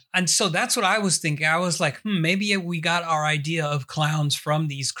 correct. And so that's what I was thinking. I was like, maybe we got our idea of clowns from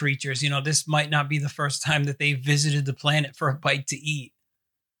these creatures. This might not be the first time that they visited the planet for a bite to eat.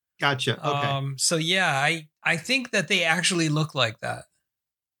 Gotcha. Okay. So yeah, I think that they actually look like that.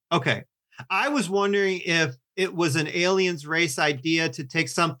 Okay. I was wondering if it was an aliens race idea to take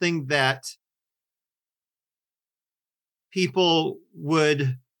something that people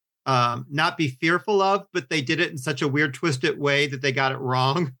would not be fearful of, but they did it in such a weird, twisted way that they got it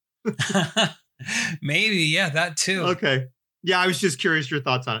wrong. Maybe. Yeah, that too. Okay. Yeah, I was just curious your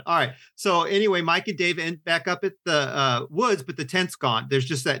thoughts on it. All right. So anyway, Mike and Dave end back up at the woods, but the tent's gone. There's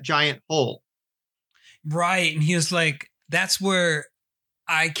just that giant hole. Right. And he was like, that's where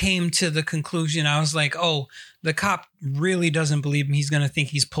I came to the conclusion. I was like, oh, the cop really doesn't believe him. He's going to think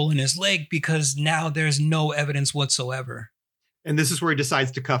he's pulling his leg because now there's no evidence whatsoever. And this is where he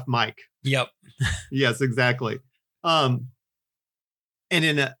decides to cuff Mike. Yep. Yes, exactly. And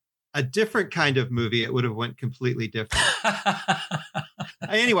in a different kind of movie, it would have went completely different.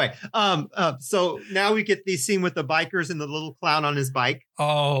 Anyway, so now we get the scene with the bikers and the little clown on his bike.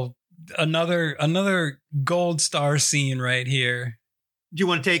 Oh, another gold star scene right here. Do you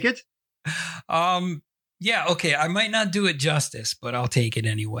want to take it? Yeah, okay. I might not do it justice, but I'll take it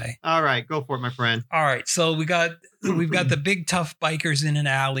anyway. All right, go for it, my friend. All right, so we've got the big tough bikers in an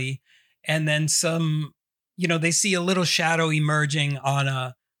alley, and then some, they see a little shadow emerging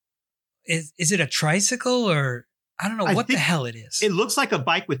on is it a tricycle or I don't know what the hell it is. It looks like a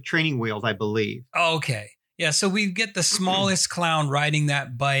bike with training wheels, I believe. Oh, okay. Yeah, so we get the smallest clown riding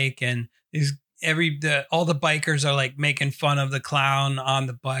that bike, and all the bikers are like making fun of the clown on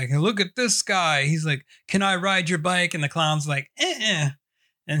the bike. And look at this guy. He's like, "Can I ride your bike?" And the clown's like, "Eh."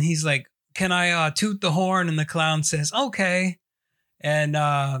 And he's like, "Can I toot the horn?" And the clown says, "Okay." And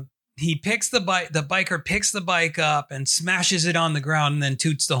he picks the biker picks the bike up and smashes it on the ground and then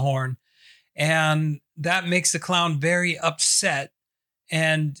toots the horn. And that makes the clown very upset.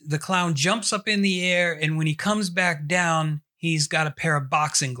 And the clown jumps up in the air. And when he comes back down, he's got a pair of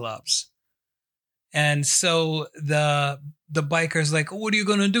boxing gloves. And so the biker's like, "What are you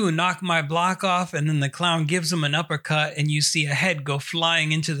going to do? Knock my block off?" And then the clown gives him an uppercut and you see a head go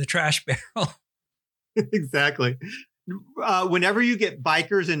flying into the trash barrel. Exactly. Whenever you get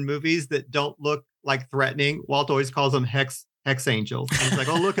bikers in movies that don't look like threatening, Walt always calls them hex angels. And he's like,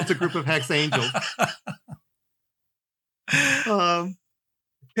 "Oh, look, it's a group of hex angels."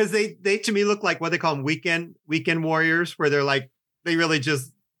 Because they to me look like what they call them weekend warriors, where they're like,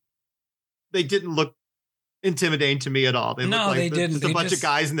 they didn't look intimidating to me at all. They looked like they didn't. Just a bunch of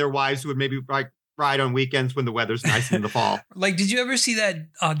guys and their wives who would maybe ride on weekends when the weather's nice in the fall. Like, did you ever see that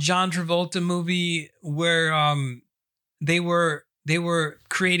John Travolta movie where they were They were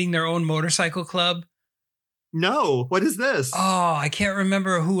creating their own motorcycle club. No, what is this? Oh, I can't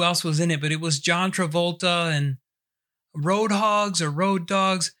remember who else was in it, but it was John Travolta and Road Hogs or Road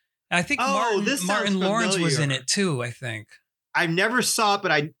Dogs. I think Martin Lawrence was in it too, I think. I never saw it,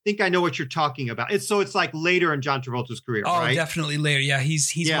 but I think I know what you're talking about. It's like later in John Travolta's career, right? Oh, definitely later. Yeah,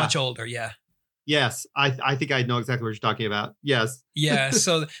 he's much older. Yeah. Yes, I think I know exactly what you're talking about. Yes. Yeah.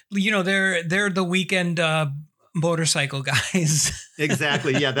 So they're the weekend motorcycle guys.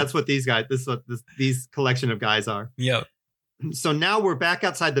 Exactly. Yeah, that's what these guys. This is what these collection of guys are. Yep. So now we're back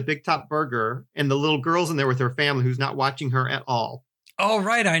outside the Big Top Burger, and the little girl's in there with her family who's not watching her at all. Oh,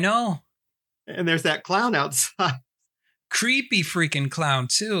 right. I know. And there's that clown outside. Creepy freaking clown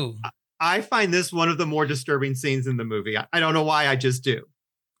too. I find this one of the more disturbing scenes in the movie. I don't know why, I just do.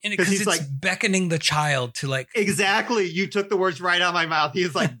 Because he's like beckoning the child to like. Exactly. You took the words right out of my mouth. He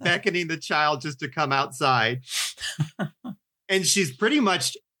is like beckoning the child just to come outside. And she's pretty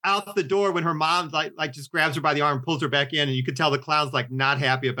much out the door when her mom like just grabs her by the arm and pulls her back in. And you could tell the clown's like not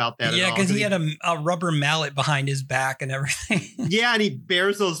happy about that. Yeah, because he had a rubber mallet behind his back and everything. Yeah, and he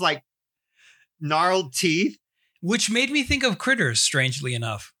bears those like gnarled teeth. Which made me think of Critters, strangely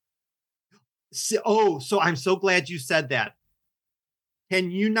enough. So I'm so glad you said that.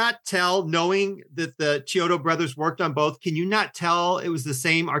 Can you not tell, knowing that the Chiodo brothers worked on both, can you not tell it was the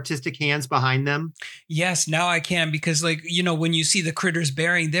same artistic hands behind them? Yes, now I can, because when you see the Critters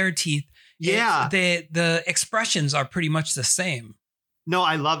baring their teeth, yeah, the expressions are pretty much the same. No,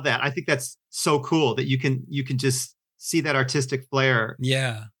 I love that. I think that's so cool that you can just see that artistic flair.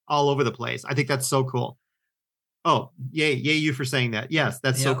 Yeah, all over the place. I think that's so cool. Oh, yay you for saying that. Yes,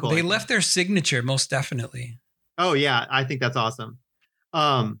 that's so cool. They left their signature, most definitely. Oh yeah, I think that's awesome.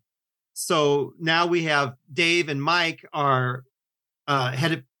 So now we have Dave and Mike are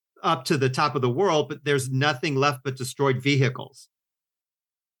headed up to the top of the world, but there's nothing left but destroyed vehicles.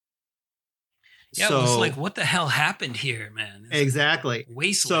 Yeah, so, it was like, what the hell happened here, man? It's exactly.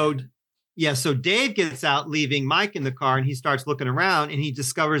 Wasteland. So Dave gets out, leaving Mike in the car, and he starts looking around, and he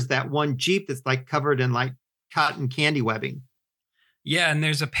discovers that one Jeep that's like covered in like cotton candy webbing. Yeah, and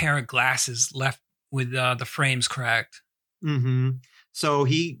there's a pair of glasses left with the frames cracked. Mm-hmm. So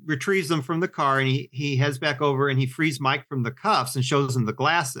he retrieves them from the car, and he heads back over, and he frees Mike from the cuffs and shows him the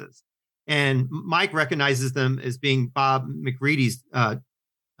glasses. And Mike recognizes them as being Bob McReady's. It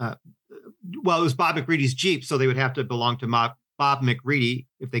was Bob McReady's Jeep, so they would have to belong to Bob McReady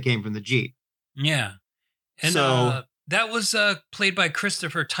if they came from the Jeep. Yeah, and so that was played by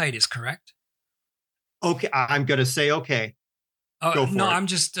Christopher Titus, correct? Okay, I'm going to say okay. No, I'm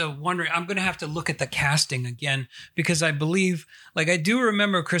just wondering. I'm going to have to look at the casting again, because I believe, I do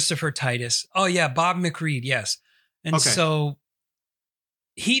remember Christopher Titus. Oh, yeah, Bob McReady, yes. And so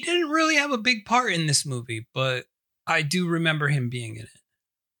he didn't really have a big part in this movie, but I do remember him being in it.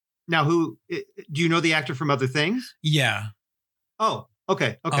 Now, do you know the actor from other things? Yeah. Oh,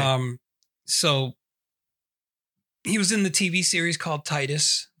 okay. So he was in the TV series called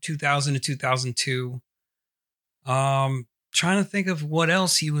Titus, 2000 to 2002. Trying to think of what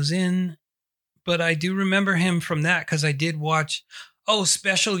else he was in, but I do remember him from that because I did watch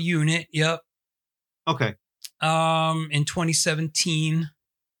Special Unit. Yep. Okay. In 2017.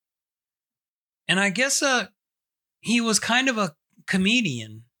 And I guess he was kind of a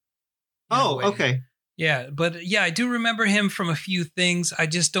comedian. Oh, okay. Yeah, but yeah, I do remember him from a few things. I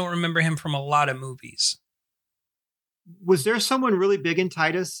just don't remember him from a lot of movies. Was there someone really big in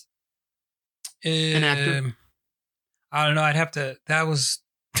Titus? An actor? I don't know. I'd have to. That was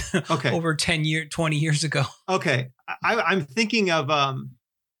over 20 years ago. Okay, I'm thinking of the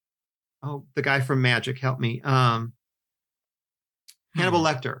guy from Magic. Help me. Hannibal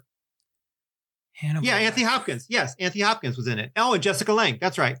Lecter. Anthony Hopkins. Yes, Anthony Hopkins was in it. Oh, and Jessica Lange.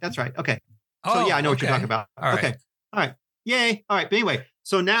 That's right. Okay. So I know what you're talking about. All right. All right. Yay. All right. But anyway,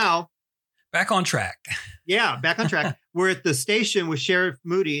 so now back on track. Yeah, back on track. We're at the station with Sheriff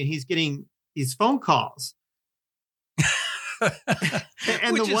Moody, and he's getting these phone calls.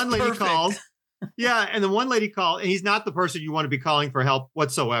 And the one lady calls. Yeah, and the one lady called, and he's not the person you want to be calling for help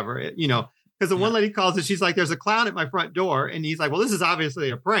whatsoever, because the one lady calls and she's like, there's a clown at my front door. And he's like, well, this is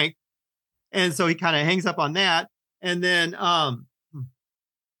obviously a prank. And so he kind of hangs up on that. And then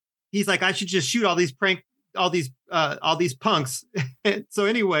he's like, I should just shoot all these punks. So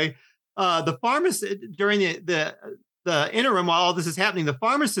anyway, the pharmacist, during the interim while all this is happening, the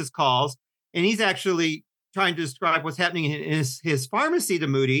pharmacist calls, and he's actually trying to describe what's happening in his pharmacy to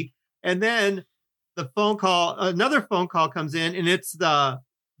Moody. And then another phone call comes in, and it's the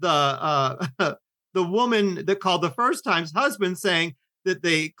woman that called the first time's husband saying, that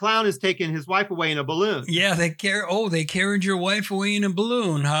the clown has taken his wife away in a balloon. Yeah, they carried your wife away in a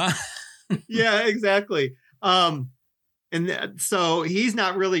balloon, huh? Yeah, exactly. So he's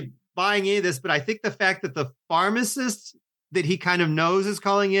not really buying any of this, but I think the fact that the pharmacist that he kind of knows is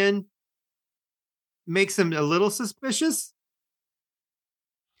calling in makes him a little suspicious.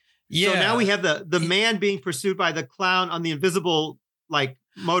 Yeah. So now we have the man being pursued by the clown on the invisible like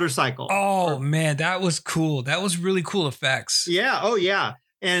motorcycle. Oh man, that was cool. That was really cool effects. Yeah. Oh yeah.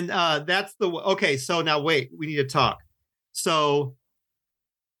 And that's okay. So now wait, we need to talk. So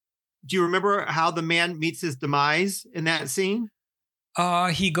do you remember how the man meets his demise in that scene?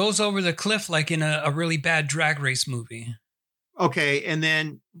 He goes over the cliff like in a really bad drag race movie. Okay, and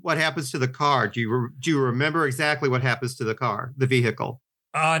then what happens to the car? Do you remember exactly what happens to the car, the vehicle?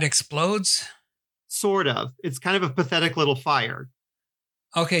 It explodes? Sort of. It's kind of a pathetic little fire.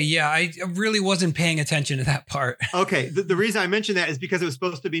 Okay, yeah, I really wasn't paying attention to that part. Okay, the reason I mentioned that is because it was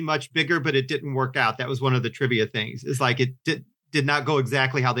supposed to be much bigger, but it didn't work out. That was one of the trivia things. It's like it did not go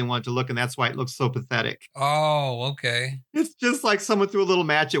exactly how they wanted to look, and that's why it looks so pathetic. Oh, okay. It's just like someone threw a little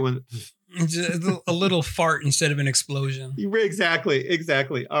match at one. A little fart instead of an explosion.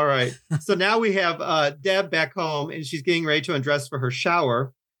 Exactly. All right. So now we have Deb back home, and she's getting ready to undress for her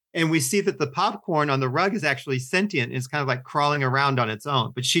shower. And we see that the popcorn on the rug is actually sentient. And it's kind of like crawling around on its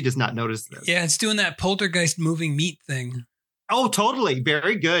own, but she does not notice this. Yeah, it's doing that poltergeist moving meat thing. Oh, totally.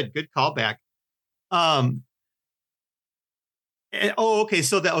 Very good. Good callback. Okay.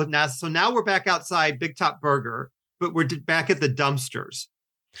 So now we're back outside Big Top Burger, but we're back at the dumpsters.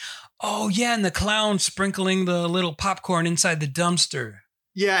 Oh, yeah, and the clown sprinkling the little popcorn inside the dumpster.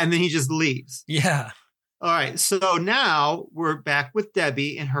 Yeah, and then he just leaves. Yeah. All right, so now we're back with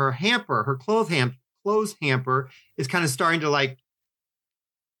Debbie, and her hamper, her clothes hamper is kind of starting to like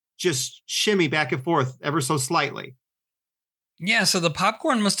just shimmy back and forth ever so slightly. Yeah, so the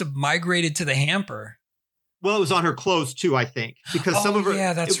popcorn must have migrated to the hamper. Well, it was on her clothes too, I think, because some of her.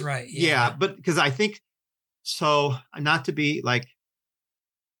 Yeah, that's right. Yeah, but because I think so, not to be like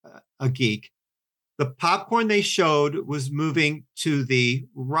a geek, the popcorn they showed was moving to the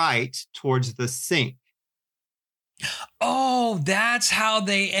right towards the sink. Oh, that's how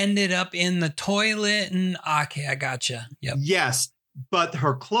they ended up in the toilet. And okay, I gotcha. Yep. Yes, but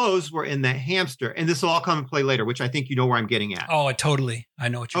her clothes were in the hamster, and this will all come and play later, which I think you know where I'm getting at. Oh, totally. I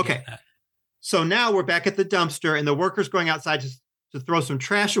know what you're getting at. So now we're back at the dumpster, and the worker's going outside to throw some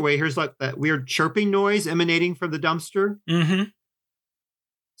trash away. Here's like that weird chirping noise emanating from the dumpster. Mm-hmm.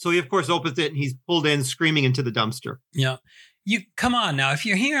 So he, of course, opens it, and he's pulled in screaming into the dumpster. Yeah. You come on now. If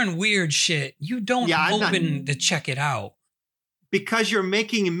you're hearing weird shit, you don't open to check it out. Because you're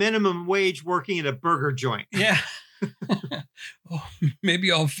making minimum wage working at a burger joint. Yeah. Oh,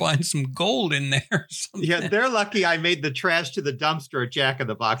 maybe I'll find some gold in there or something. Yeah, they're lucky I made the trash to the dumpster at Jack in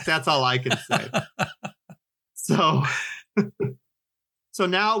the Box. That's all I can say. So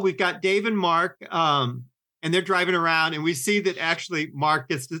now we've got Dave and Mark, and they're driving around, and we see that actually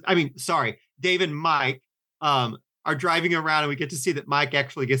Dave and Mike are driving around, and we get to see that Mike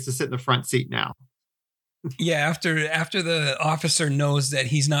actually gets to sit in the front seat now. Yeah, after the officer knows that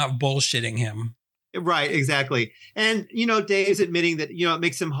he's not bullshitting him. Right, exactly. And, Dave's admitting that, it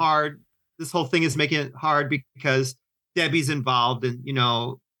makes him hard. This whole thing is making it hard because Debbie's involved and,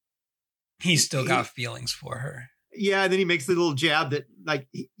 he's still got feelings for her. Yeah. And then he makes a little jab that like,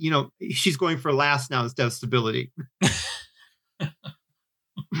 she's going for last now instead of stability.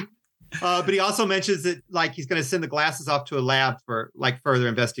 But he also mentions that like, he's going to send the glasses off to a lab for like further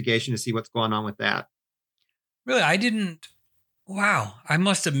investigation to see what's going on with that. Really? I didn't. Wow. I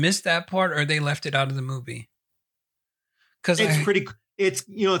must have missed that part or they left it out of the movie. Because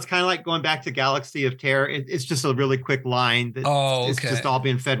it's kind of like going back to Galaxy of Terror. It's just a really quick line that it's just all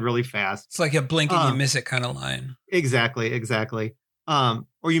being fed really fast. It's like a blink and you miss it kind of line. Exactly.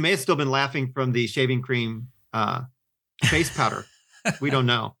 Or you may have still been laughing from the shaving cream face powder. We don't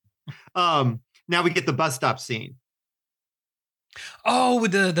know. Now we get the bus stop scene. Oh,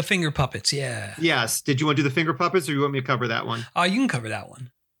 with the finger puppets. Yeah. Yes. Did you want to do the finger puppets or you want me to cover that one? You can cover that one.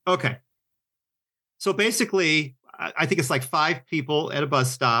 Okay. So basically, I think it's like 5 people at a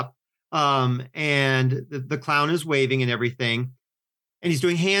bus stop. And the clown is waving and everything. And he's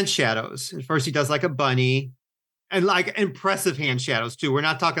doing hand shadows. At first he does like a bunny and like impressive hand shadows too. We're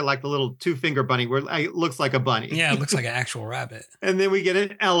not talking like the little 2-finger bunny where it looks like a bunny. Yeah, it looks like an actual rabbit. And then we get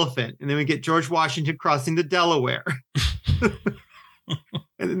an elephant. And then we get George Washington crossing the Delaware.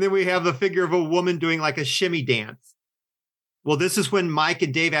 And then we have the figure of a woman doing like a shimmy dance. Well, this is when Mike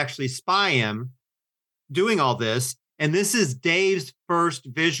and Dave actually spy him doing all this. And this is Dave's first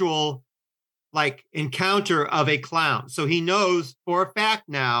visual like encounter of a clown. So he knows for a fact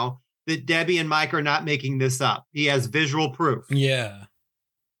now that Debbie and Mike are not making this up. He has visual proof. Yeah.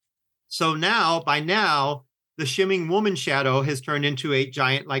 So by now, the shimming woman shadow has turned into a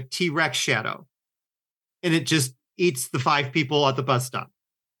giant like T-Rex shadow. And it just eats the 5 people at the bus stop.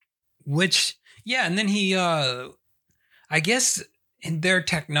 And then he, I guess in their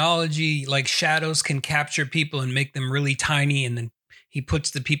technology, like shadows can capture people and make them really tiny. And then he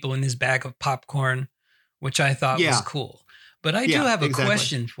puts the people in his bag of popcorn, which I thought was cool. But I do have a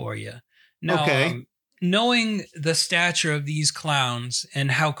question for you. Now, okay. Knowing the stature of these clowns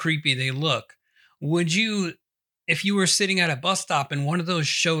and how creepy they look, would you, if you were sitting at a bus stop and one of those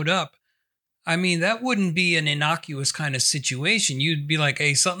showed up, I mean, that wouldn't be an innocuous kind of situation. You'd be like,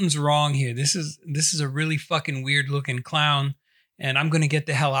 hey, something's wrong here. This is a really fucking weird looking clown, and I'm going to get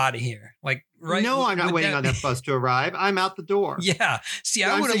the hell out of here. Like, right? No, I'm not waiting on that bus to arrive. I'm out the door. Yeah. See,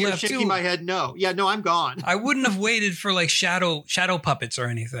 I would have left shaking too. my head. No. Yeah, no, I'm gone. I wouldn't have waited for like shadow puppets or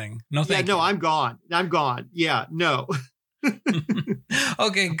anything. No, thank you. I'm gone. I'm gone. Yeah, no.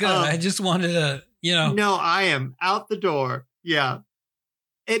 Okay, good. I just wanted to, No, I am out the door. Yeah.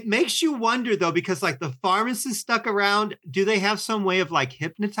 It makes you wonder though, because like the pharmacists stuck around, do they have some way of like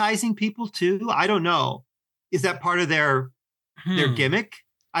hypnotizing people too? I don't know. Is that part of their gimmick?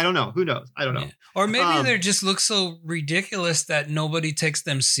 I don't know. Who knows? I don't know. Yeah. Or maybe they just look so ridiculous that nobody takes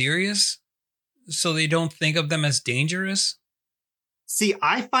them serious, so they don't think of them as dangerous. See,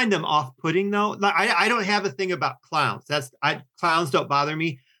 I find them off-putting though. I don't have a thing about clowns. Clowns don't bother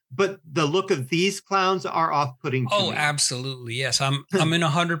me, but the look of these clowns are off-putting to me. Oh, absolutely. Yes. I'm in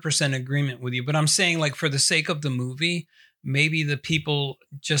 100% agreement with you, but I'm saying like for the sake of the movie, maybe the people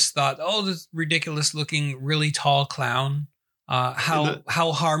just thought, oh, this ridiculous looking, really tall clown. How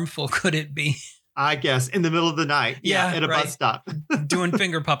harmful could it be? I guess in the middle of the night. Yeah, at a bus stop. Doing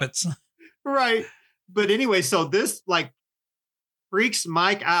finger puppets. Right. But anyway, so this like freaks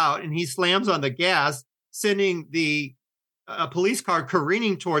Mike out and he slams on the gas, sending the police car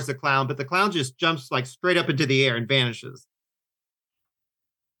careening towards the clown, but the clown just jumps like straight up into the air and vanishes.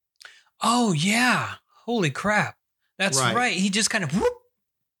 Oh, yeah. Holy crap. That's right. He just kind of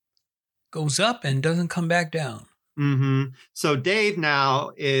goes up and doesn't come back down. Mm-hmm. So Dave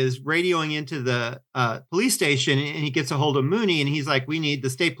now is radioing into the police station and he gets a hold of Mooney and he's like, we need the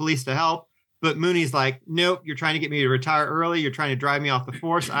state police to help. But Mooney's like, nope, you're trying to get me to retire early. You're trying to drive me off the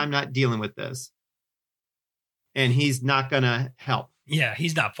force. I'm not dealing with this. And he's not going to help. Yeah,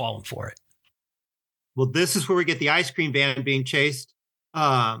 he's not falling for it. Well, this is where we get the ice cream van being chased,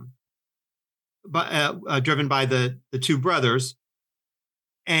 driven by the 2 brothers.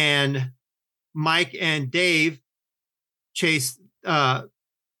 And Mike and Dave chase, help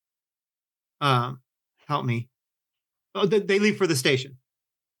me. Oh, they leave for the station.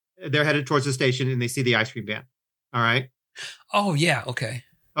 They're headed towards the station and they see the ice cream van. All right. Oh, yeah. Okay.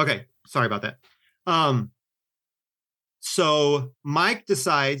 Sorry about that. So Mike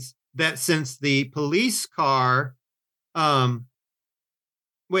decides that since the police car,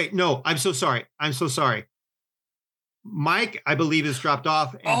 wait, no, I'm so sorry. Mike, I believe, is dropped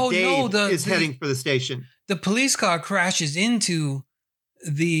off and Dave is heading for the station. The police car crashes into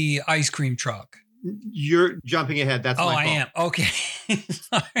the ice cream truck. You're jumping ahead. That's my fault. I am. Okay.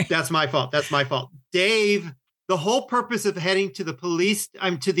 Sorry. That's my fault. Dave, the whole purpose of heading to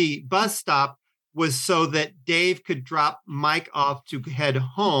the bus stop was so that Dave could drop Mike off to head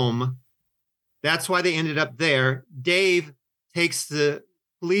home. That's why they ended up there. Dave takes the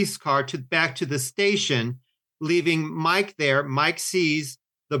police car back to the station, leaving Mike there. Mike sees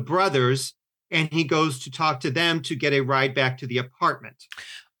the brothers and he goes to talk to them to get a ride back to the apartment.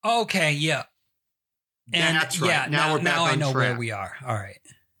 Okay. Yeah. And that's right. Yeah, now we're back on I know track. where we are. All right.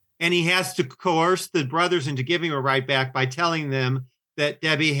 And he has to coerce the brothers into giving a ride back by telling them that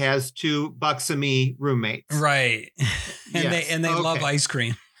Debbie has 2 buxomy roommates. Right. And Yes. they love ice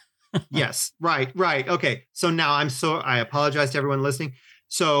cream. Yes. Right. Okay. So now I apologize to everyone listening.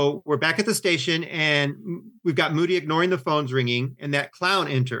 So we're back at the station and we've got Moody ignoring the phones ringing and that clown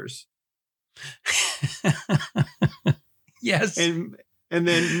enters. Yes. And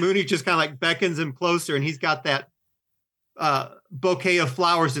then Mooney just kind of like beckons him closer and he's got that bouquet of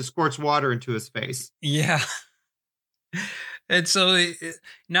flowers that squirts water into his face. Yeah. And so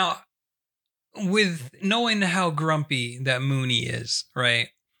now with knowing how grumpy that Mooney is, right?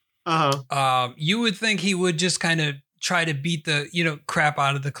 You would think he would just kind of try to beat the, crap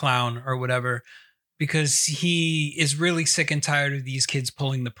out of the clown or whatever, because he is really sick and tired of these kids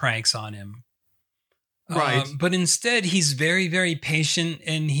pulling the pranks on him. Right. But instead, he's very, very patient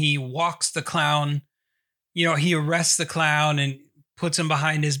and he walks the clown. He arrests the clown and puts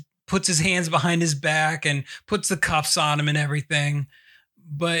puts his hands behind his back and puts the cuffs on him and everything.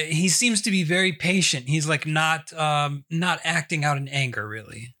 But he seems to be very patient. He's like not acting out in anger,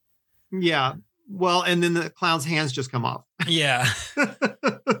 really. Yeah. Well, and then the clown's hands just come off. Yeah.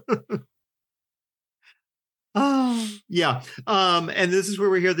 Oh, yeah. And this is where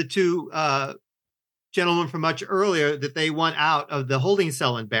we hear the two gentlemen from much earlier that they want out of the holding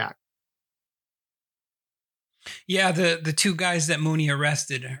cell and back. Yeah, the two guys that Mooney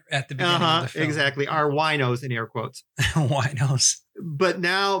arrested at the beginning of the film. Exactly. Are winos in air quotes. Winos. But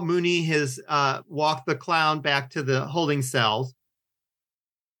now Mooney has walked the clown back to the holding cells.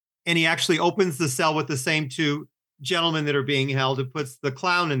 And he actually opens the cell with the same two gentlemen that are being held and puts the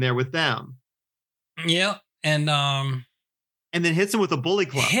clown in there with them. Yeah. And then hits him with a bully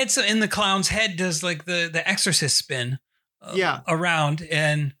club. Hits him in the clown's head, does like the exorcist spin around.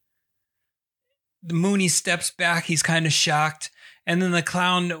 And the Mooney steps back. He's kind of shocked. And then the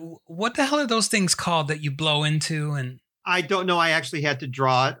clown, what the hell are those things called that you blow into? And I don't know. I actually had to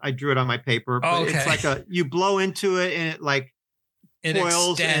draw it. I drew it on my paper. But It's like you blow into it and it like it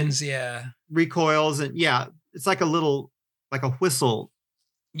coils extends, recoils. And it's like a whistle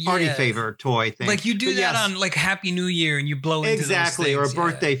party favor toy thing. Like you do that on like Happy New Year and you blow into those things, or a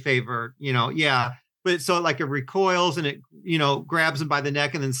birthday favor, But so like it recoils and it, grabs him by the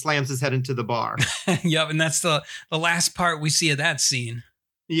neck and then slams his head into the bar. Yep. And that's the last part we see of that scene.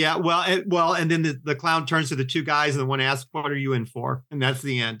 Yeah. Well, and then the clown turns to the two guys and the one asks, "What are you in for?" And that's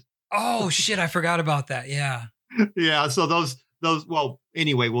the end. Oh shit. I forgot about that. Yeah. Yeah. So those, well,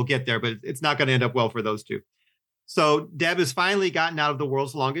 anyway, we'll get there, but it's not going to end up well for those two. So Deb has finally gotten out of the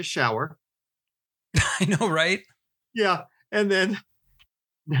world's longest shower. I know, right? Yeah. And then,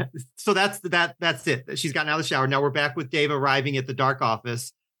 so that's it. She's gotten out of the shower. Now we're back with Dave arriving at the dark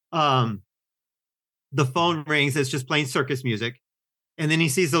office. The phone rings. It's just playing circus music. And then he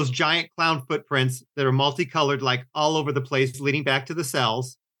sees those giant clown footprints that are multicolored, like all over the place, leading back to the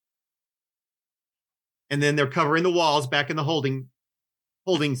cells. And then they're covering the walls back in the holding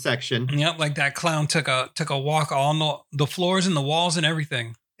section. Yep, like that clown took a walk on the floors and the walls and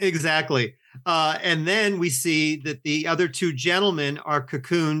everything. Exactly. And then we see that the other two gentlemen are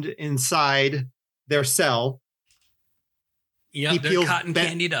cocooned inside their cell. Yep, they're cotton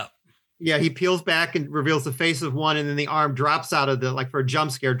candied up. Yeah, he peels back and reveals the face of one, and then the arm drops out of for a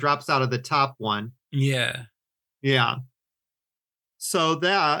jump scare, drops out of the top one. Yeah. Yeah. So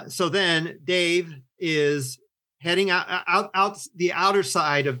then Dave is heading out the outer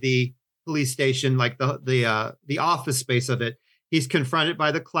side of the police station, like the office space of it. He's confronted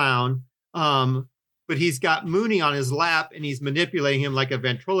by the clown, but he's got Mooney on his lap and he's manipulating him like a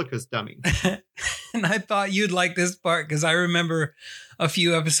ventriloquist dummy. And I thought you'd like this part because I remember a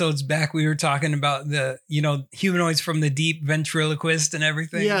few episodes back we were talking about the humanoids from the deep ventriloquist and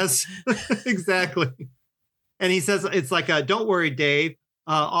everything. Yes, exactly. And he says it's like don't worry, Dave.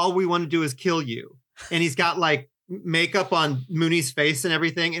 All we want to do is kill you. And he's got like makeup on Mooney's face and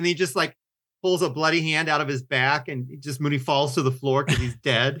everything. And he just like pulls a bloody hand out of his back and Mooney falls to the floor because he's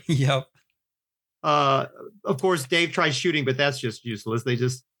dead. Yep. Of course, Dave tries shooting, but that's just useless. They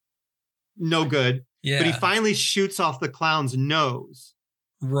just no good. Yeah. But he finally shoots off the clown's nose.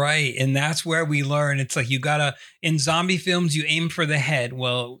 Right. And that's where we learn. It's like in zombie films, you aim for the head.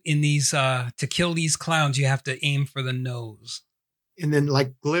 Well, in these, to kill these clowns, you have to aim for the nose. And then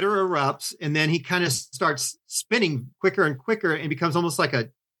like glitter erupts, and then he kind of starts spinning quicker and quicker and becomes almost like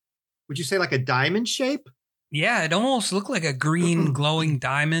would you say like a diamond shape? Yeah, it almost looked like a green glowing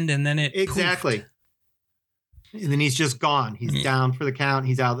diamond, and then it exactly. poofed. And then he's just gone. He's down for the count.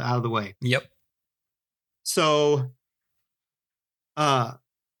 He's out of the way. Yep. So,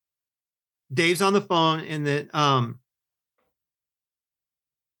 Dave's on the phone, and then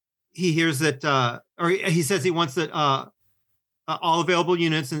he hears that, or he says he wants that all available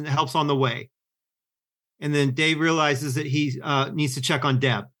units and help's on the way. And then Dave realizes that he needs to check on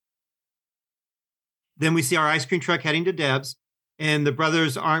Deb. Then we see our ice cream truck heading to Deb's, and the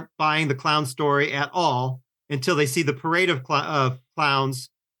brothers aren't buying the clown story at all until they see the parade of clowns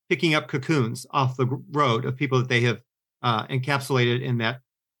picking up cocoons off the road of people that they have encapsulated in that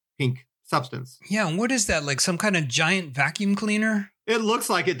pink substance. Yeah, and what is that? Like some kind of giant vacuum cleaner? It looks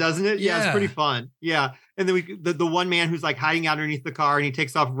like it, doesn't it? Yeah, it's pretty fun. Yeah. And then the one man who's like hiding out underneath the car and he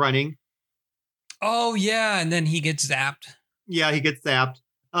takes off running. Oh, yeah. And then he gets zapped. Yeah, he gets zapped.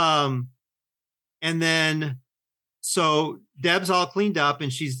 And then, so Deb's all cleaned up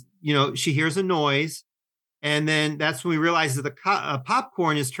and she's, she hears a noise. And then that's when we realize that the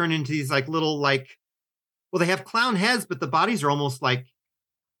popcorn is turned into these like little, they have clown heads, but the bodies are almost like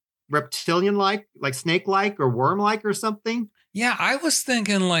reptilian-like, like snake-like or worm-like or something. Yeah, I was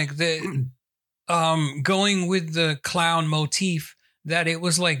thinking like the going with the clown motif, that it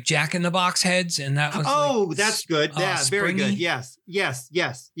was like Jack in the Box heads, and that was that's good. Yeah, very good. Yes.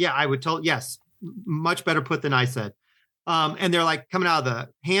 Yeah, I would yes. Much better put than I said. And they're like coming out of the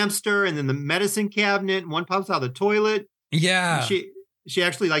hamster and then the medicine cabinet, and one pops out of the toilet. Yeah. And she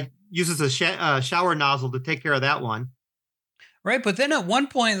actually like uses a shower nozzle to take care of that one. Right, but then at one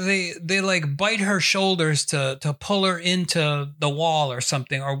point they like bite her shoulders to pull her into the wall or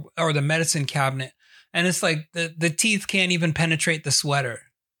something, or the medicine cabinet, and it's like the teeth can't even penetrate the sweater.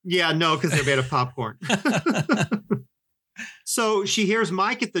 Yeah, no, because they're made of popcorn. So she hears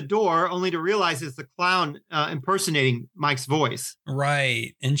Mike at the door, only to realize it's the clown impersonating Mike's voice.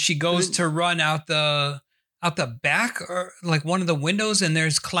 Right, and she goes to run out the back, or like one of the windows, and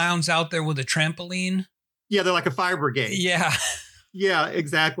there's clowns out there with a trampoline. Yeah, they're like a fire brigade. Yeah. Yeah,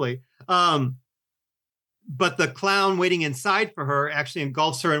 exactly. But the clown waiting inside for her actually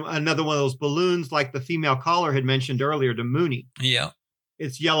engulfs her in another one of those balloons like the female caller had mentioned earlier to Mooney. Yeah.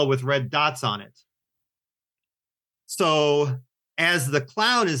 It's yellow with red dots on it. So as the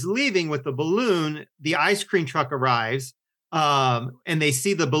clown is leaving with the balloon, the ice cream truck arrives, and they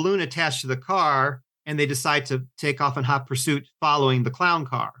see the balloon attached to the car, and they decide to take off in hot pursuit following the clown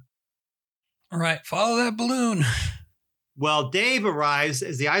car. All right, follow that balloon. Well, Dave arrives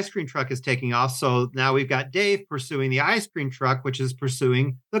as the ice cream truck is taking off. So now we've got Dave pursuing the ice cream truck, which is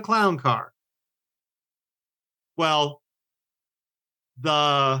pursuing the clown car. Well,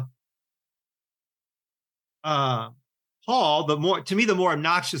 the Paul, the more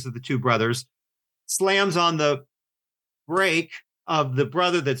obnoxious of the two brothers, slams on the brake of the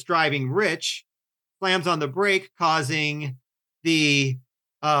brother that's driving, Rich, slams on the brake, causing the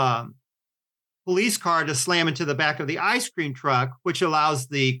police car to slam into the back of the ice cream truck, which allows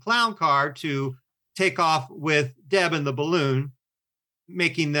the clown car to take off with Deb and the balloon,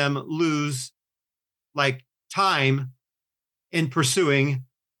 making them lose like time in pursuing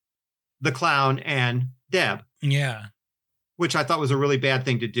the clown and Deb. Yeah. Which I thought was a really bad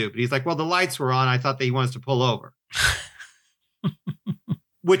thing to do. But he's like, well, the lights were on. I thought that he wants to pull over.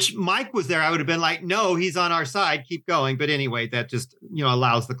 Which Mike was there. I would have been like, no, he's on our side. Keep going. But anyway, that just,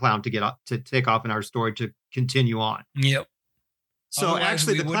 allows the clown to take off in our story to continue on. Yep. So otherwise,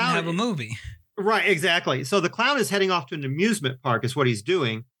 actually we the wouldn't clown have a movie. Right. Exactly. So the clown is heading off to an amusement park is what he's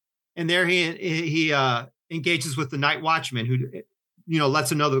doing. And there he engages with the night watchman who,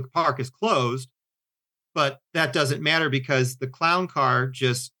 lets him know the park is closed. But that doesn't matter because the clown car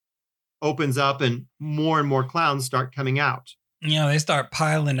just opens up and more clowns start coming out. They start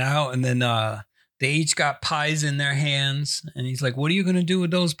piling out, and then they each got pies in their hands. And he's like, what are you going to do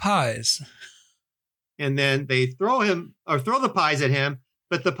with those pies? And then they throw the pies at him,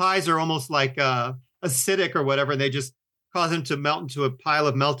 but the pies are almost like acidic or whatever. And they just cause him to melt into a pile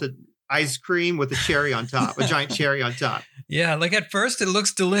of melted ice cream with a cherry on top, a giant cherry on top. Yeah, like at first it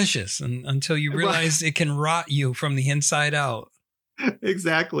looks delicious until you realize it can rot you from the inside out.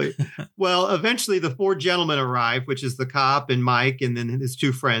 Exactly. Well, eventually the four gentlemen arrive, which is the cop and Mike and then his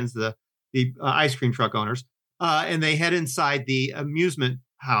two friends, the ice cream truck owners, and they head inside the amusement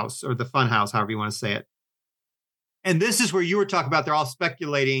house or the fun house, however you want to say it. And this is where you were talking about they're all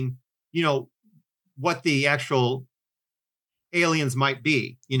speculating, what the actual aliens might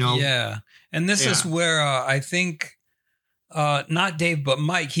be, Yeah. And this is where I think not Dave, but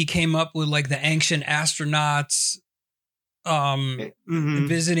Mike, he came up with like the ancient astronauts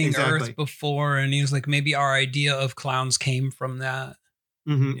visiting Earth before, and he was like, maybe our idea of clowns came from that.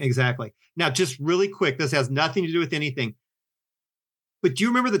 Exactly. Now, just really quick, this has nothing to do with anything, but do you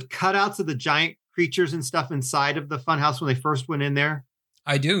remember the cutouts of the giant creatures and stuff inside of the funhouse when they first went in there?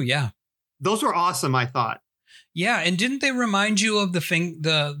 I do, yeah. Those were awesome, I thought. Yeah, and didn't they remind you of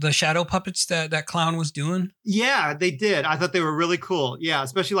the shadow puppets that clown was doing? Yeah, they did. I thought they were really cool. Yeah,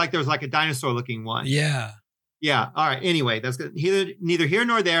 especially like there was like a dinosaur looking one. Yeah. Yeah. All right. Anyway, that's good. Neither here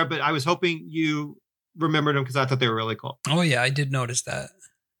nor there, but I was hoping you remembered them because I thought they were really cool. Oh, yeah. I did notice that.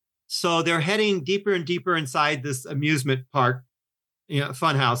 So they're heading deeper and deeper inside this amusement park,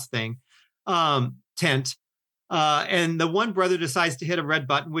 funhouse thing, tent. And the one brother decides to hit a red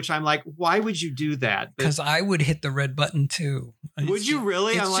button, which I'm like, why would you do that? Because I would hit the red button too. Would you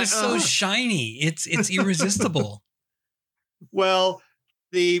really? It's just so shiny. It's irresistible. Well,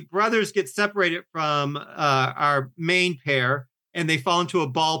 the brothers get separated from our main pair, and they fall into a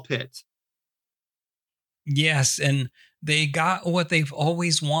ball pit. Yes, and they got what they've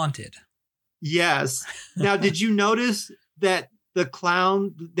always wanted. Yes. Now, did you notice that the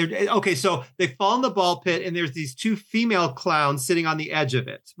clown. Okay, so they fall in the ball pit, and there's these two female clowns sitting on the edge of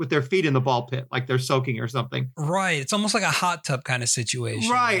it with their feet in the ball pit, like they're soaking or something. Right. It's almost like a hot tub kind of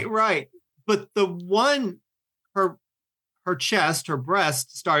situation. Right. But the one, her chest, her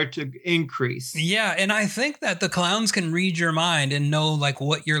breast started to increase. Yeah, and I think that the clowns can read your mind and know like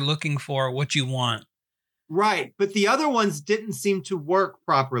what you're looking for, what you want. Right, but the other ones didn't seem to work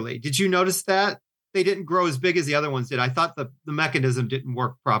properly. Did you notice that? They didn't grow as big as the other ones did. I thought the mechanism didn't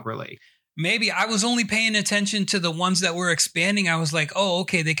work properly. Maybe I was only paying attention to the ones that were expanding. I was like, oh,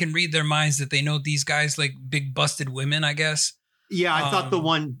 okay, they can read their minds, that they know these guys like big busted women, I guess. Yeah, I thought the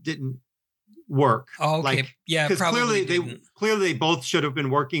one didn't work. Oh, okay. Like, yeah, probably clearly they both should have been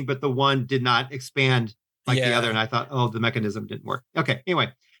working, but the one did not expand like the other. And I thought, oh, the mechanism didn't work. Okay,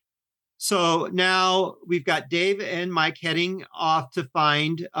 anyway. So now we've got Dave and Mike heading off to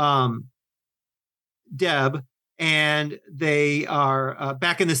find Deb, and they are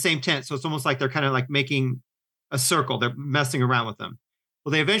back in the same tent. So it's almost like they're kind of like making a circle. They're messing around with them.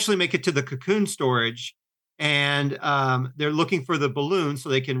 Well, they eventually make it to the cocoon storage, and they're looking for the balloon so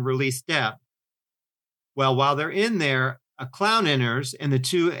they can release Deb. Well, while they're in there, a clown enters, and the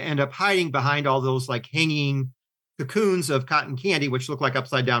two end up hiding behind all those like hanging cocoons of cotton candy, which look like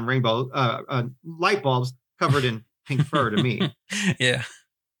upside down rainbow light bulbs covered in pink fur to me. Yeah.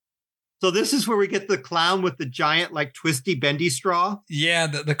 So this is where we get the clown with the giant, like twisty, bendy straw. Yeah,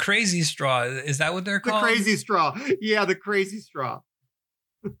 the crazy straw. Is that what they're called? The crazy straw. Yeah, the crazy straw.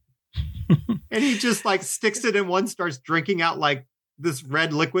 And he just like sticks it in one, starts drinking out like this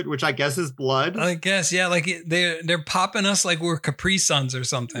red liquid, which I guess is blood. I guess, yeah, like they're popping us like we're Capri Suns or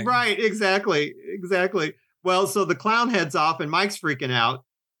something. Right, exactly. Well, so the clown heads off and Mike's freaking out,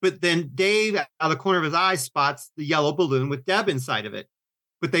 but then Dave, out of the corner of his eye, spots the yellow balloon with Deb inside of it.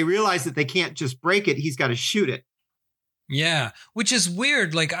 But they realize that they can't just break it. He's got to shoot it. Yeah, which is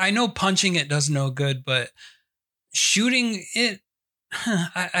weird. Like, I know punching it does no good, but shooting it,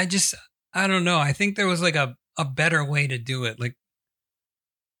 I don't know. I think there was like a better way to do it. Like,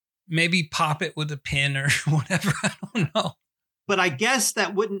 maybe pop it with a pin or whatever. I don't know. But I guess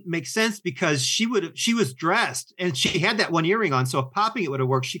that wouldn't make sense because she was dressed and she had that one earring on. So if popping it would have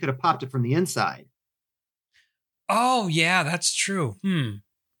worked, she could have popped it from the inside. Oh, yeah, that's true.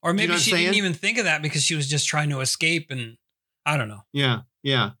 Or maybe she didn't even think of that because she was just trying to escape, and I don't know.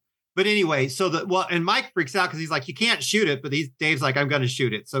 Yeah. But anyway, and Mike freaks out because he's like, you can't shoot it. But Dave's like, I'm going to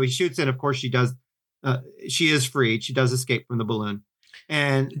shoot it. So he shoots it. Of course, she does. She is freed. She does escape from the balloon.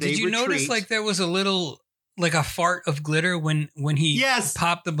 And did you notice like there was a little, like a fart of glitter when he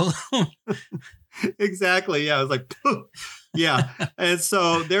popped the balloon? Exactly. Yeah. I was like, poof. Yeah. And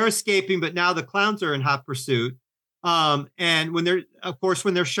so they're escaping, but now the clowns are in hot pursuit. And when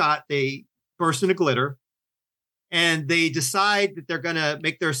they're shot, they burst into glitter, and they decide that they're going to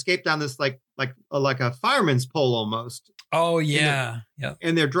make their escape down this like a fireman's pole almost. Oh yeah. Yeah.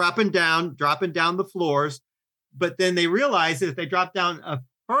 And they're dropping down the floors, but then they realize that if they drop down a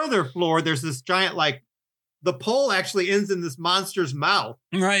further floor, there's this giant, like the pole actually ends in this monster's mouth.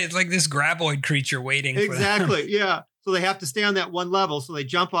 Right. It's like this graboid creature waiting. Exactly. Yeah. So they have to stay on that one level. So they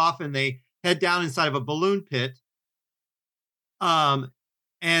jump off and they head down inside of a balloon pit. And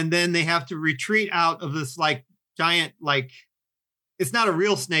then they have to retreat out of this like giant, like it's not a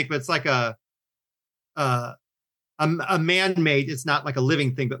real snake, but it's like a man-made. It's not like a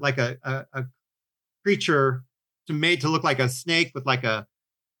living thing, but like a creature made to look like a snake with like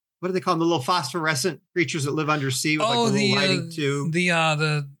what do they call them? The little phosphorescent creatures that live undersea with like a little lighting tube.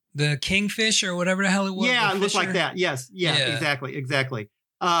 The kingfish or whatever the hell it was. Yeah, it looked like that. Yes. Yeah. Exactly.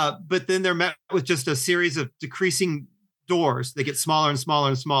 But then they're met with just a series of decreasing doors. They get smaller and smaller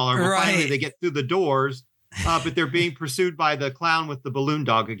and smaller. Well, right. Finally, they get through the doors, but they're being pursued by the clown with the balloon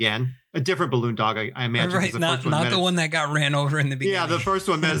dog again. A different balloon dog, I imagine. Right, not the one that got ran over in the beginning. Yeah, the first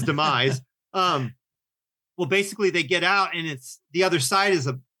one met his demise. Well, basically, they get out, and it's the other side is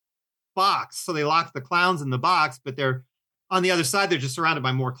a box. So they lock the clowns in the box, but they're on the other side. They're just surrounded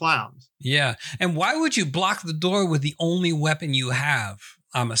by more clowns. Yeah, and why would you block the door with the only weapon you have?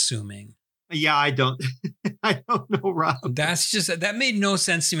 I'm assuming. Yeah, I don't know, Rob. That made no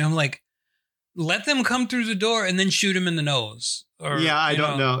sense to me. I'm like, let them come through the door and then shoot him in the nose. Or, yeah, I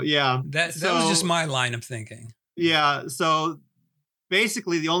don't know. Yeah. That was just my line of thinking. Yeah. So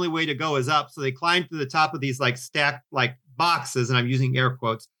basically the only way to go is up. So they climb to the top of these like stacked like boxes, and I'm using air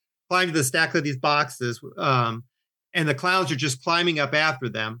quotes, climb to the stack of these boxes. And the clowns are just climbing up after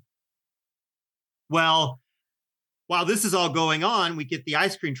them. Well, while this is all going on, we get the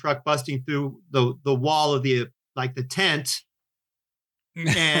ice cream truck busting through the wall of the tent.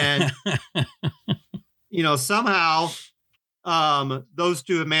 And, somehow those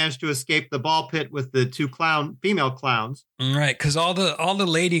two have managed to escape the ball pit with the two female clowns. Right, because all the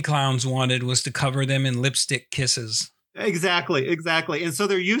lady clowns wanted was to cover them in lipstick kisses. Exactly. And so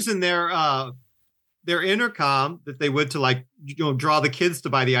they're using their intercom that they would to like, draw the kids to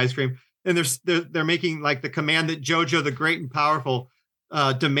buy the ice cream. And they're making like the command that JoJo the Great and Powerful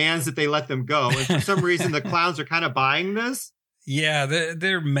demands that they let them go. And for some reason, the clowns are kind of buying this. Yeah,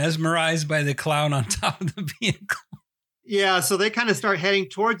 they're mesmerized by the clown on top of the vehicle. Yeah, so they kind of start heading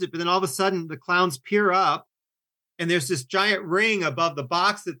towards it, but then all of a sudden the clowns peer up and there's this giant ring above the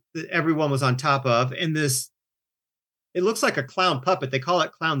box that everyone was on top of. And it looks like a clown puppet. They call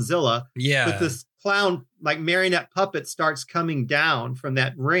it Clownzilla. Yeah. But this clown, like marionette puppet, starts coming down from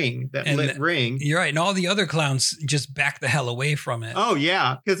that ring, lit ring. You're right. And all the other clowns just back the hell away from it. Oh,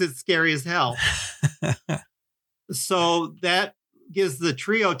 yeah, because it's scary as hell. So that gives the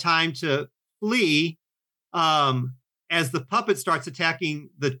trio time to flee as the puppet starts attacking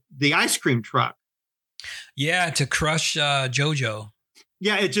the ice cream truck. Yeah, to crush JoJo.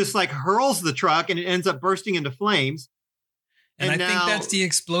 Yeah, it just like hurls the truck and it ends up bursting into flames. And I think that's the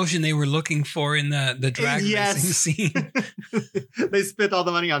explosion they were looking for in the drag racing scene. They spent all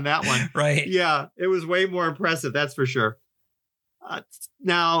the money on that one. Right. Yeah, it was way more impressive, that's for sure.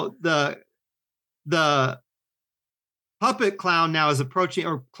 Now, the puppet clown now is approaching,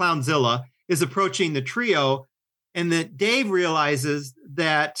 or Clownzilla is approaching the trio, and that Dave realizes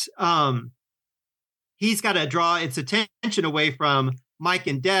that he's got to draw its attention away from Mike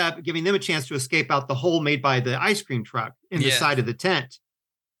and Deb, giving them a chance to escape out the hole made by the ice cream truck in the side of the tent.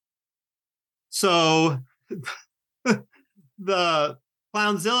 So the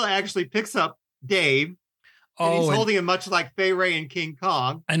Clownzilla actually picks up Dave. And he's holding him much like Fay Wray and King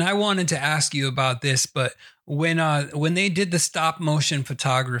Kong. And I wanted to ask you about this, but when they did the stop motion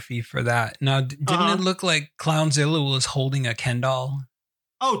photography for that, now didn't it look like Clownzilla was holding a Ken doll?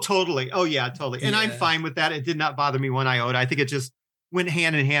 Oh, totally. Oh, yeah, totally. And I'm fine with that. It did not bother me one iota. I think it just went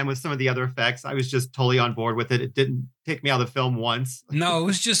hand in hand with some of the other effects. I was just totally on board with it. It didn't take me out of the film once. No, it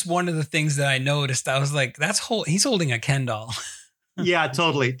was just one of the things that I noticed. I was like, he's holding a Ken doll. Yeah,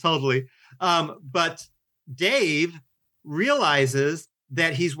 totally. But Dave realizes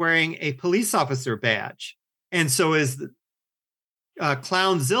that he's wearing a police officer badge. And so as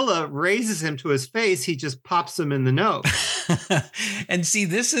Clownzilla raises him to his face, he just pops him in the nose. And see,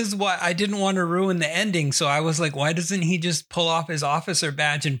 this is why I didn't want to ruin the ending. So I was like, why doesn't he just pull off his officer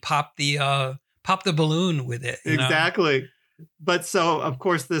badge and pop the balloon with it? Exactly. But so, of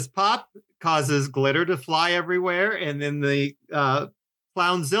course, this pop causes glitter to fly everywhere. And then the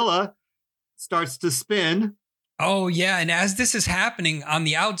Clownzilla starts to spin. Oh, yeah. And as this is happening on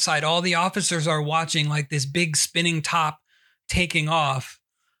the outside, all the officers are watching like this big spinning top taking off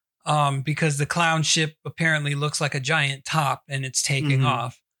because the clown ship apparently looks like a giant top and it's taking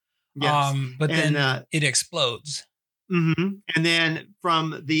off. Yes. But then it explodes. Mm-hmm. And then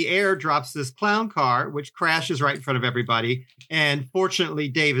from the air drops this clown car, which crashes right in front of everybody. And fortunately,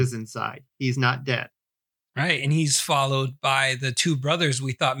 Dave is inside. He's not dead. Right. And he's followed by the two brothers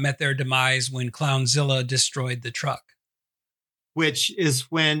we thought met their demise when Clownzilla destroyed the truck. Which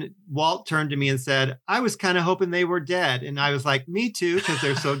is when Walt turned to me and said, I was kind of hoping they were dead. And I was like, me too, because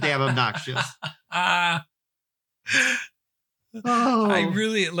they're so damn obnoxious. I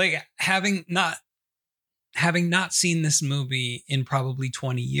really like having not seen this movie in probably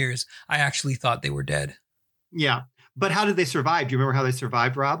 20 years. I actually thought they were dead. Yeah. But how did they survive? Do you remember how they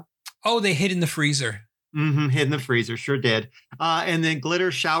survived, Rob? Oh, they hid in the freezer. Hid in the freezer. Sure did. And then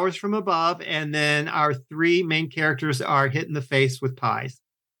glitter showers from above. And then our three main characters are hit in the face with pies.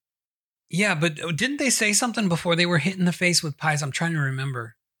 Yeah, but didn't they say something before they were hit in the face with pies? I'm trying to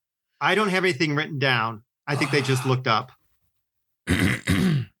remember. I don't have anything written down. I think they just looked up.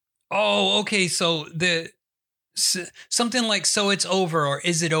 Oh, okay. So something like, so it's over or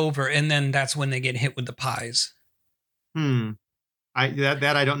is it over? And then that's when they get hit with the pies. That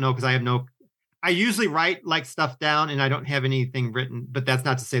I don't know because I usually write like stuff down and I don't have anything written, but that's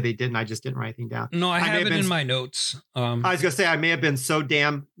not to say they didn't. I just didn't write anything down. No, I have it in my notes. I was going to say, I may have been so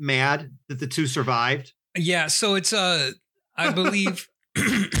damn mad that the two survived. Yeah. So it's, I believe,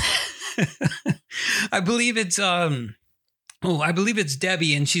 I believe it's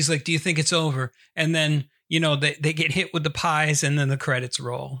Debbie. And she's like, do you think it's over? And then, they get hit with the pies and then the credits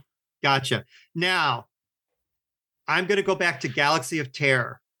roll. Gotcha. Now I'm going to go back to Galaxy of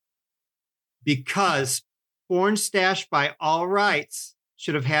Terror. Because Pornstache, by all rights,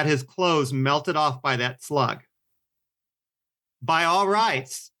 should have had his clothes melted off by that slug. By all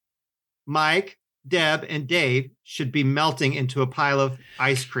rights, Mike, Deb, and Dave should be melting into a pile of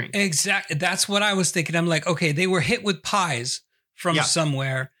ice cream. Exactly. That's what I was thinking. I'm like, okay, they were hit with pies from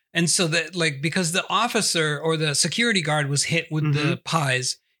somewhere. And so that, like, because the officer or the security guard was hit with the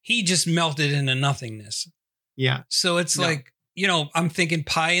pies, he just melted into nothingness. Yeah. So it's like, you know, I'm thinking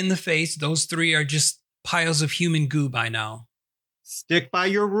pie in the face. Those three are just piles of human goo by now. Stick by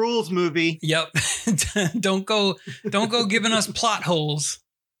your rules, movie. Yep. Don't go giving us plot holes.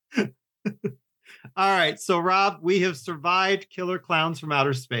 All right. So, Rob, we have survived Killer Clowns from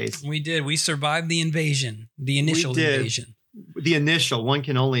Outer Space. We did. We survived the invasion, the initial invasion. The initial. One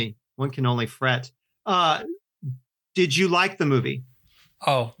can only fret. Did you like the movie?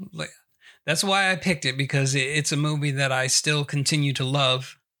 Oh, that's why I picked it, because it's a movie that I still continue to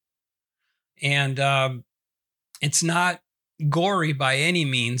love. And it's not gory by any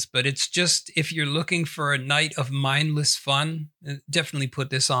means, but it's just, if you're looking for a night of mindless fun, definitely put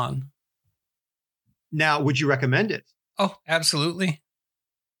this on. Now, would you recommend it? Oh, absolutely.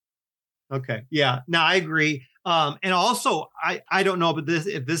 Okay. Yeah. No, I agree. And also, I don't know, but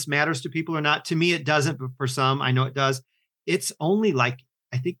if this matters to people or not. To me, it doesn't, but for some, I know it does. It's only I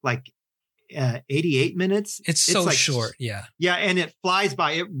think 88 minutes. It's so short. Yeah. Yeah. And it flies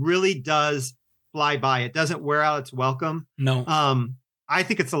by. It really does fly by. It doesn't wear out its welcome. No. I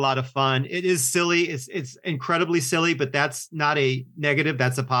think it's a lot of fun. It is silly. It's incredibly silly, but that's not a negative.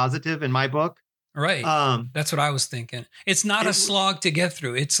 That's a positive in my book. Right. That's what I was thinking. It's not a slog to get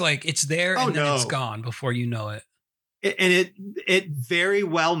through. It's like it's there and then it's gone before you know it. And it very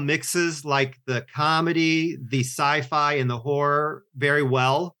well mixes like the comedy, the sci-fi, and the horror very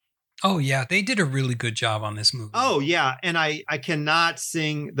well. Oh, yeah. They did a really good job on this movie. Oh, yeah. And I cannot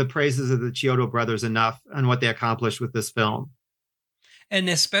sing the praises of the Chiodo brothers enough on what they accomplished with this film. And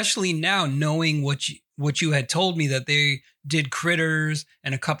especially now, knowing what you had told me, that they did Critters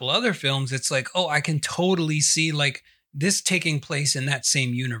and a couple other films, it's like, oh, I can totally see like this taking place in that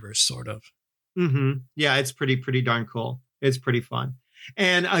same universe, sort of. Mm-hmm. Yeah, it's pretty darn cool. It's pretty fun.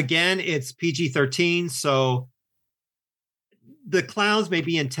 And again, it's PG-13, so the clowns may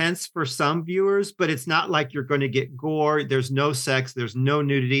be intense for some viewers, but it's not like you're going to get gore. There's no sex. There's no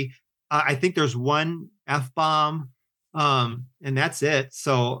nudity. I think there's one F-bomb. And that's it.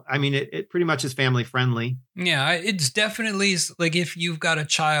 So, I mean, it pretty much is family friendly. Yeah, it's definitely like if you've got a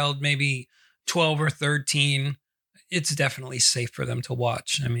child, maybe 12 or 13, it's definitely safe for them to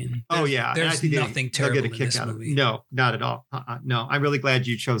watch. I mean, there's nothing terrible in this movie. No, not at all. No, I'm really glad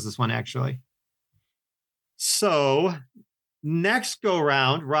you chose this one, actually. So next go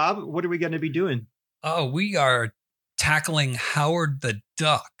round, Rob, what are we going to be doing? Oh, we are tackling Howard the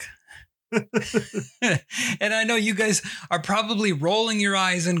Duck. And I know you guys are probably rolling your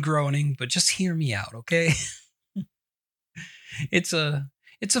eyes and groaning, but just hear me out, okay? It's a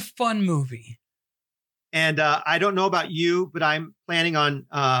fun movie. And I don't know about you, but I'm planning on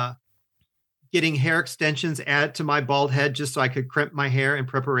getting hair extensions added to my bald head just so I could crimp my hair in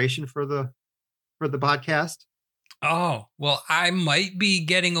preparation for the podcast. Oh, well, I might be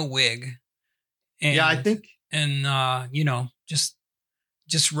getting a wig. And, yeah, I think. And,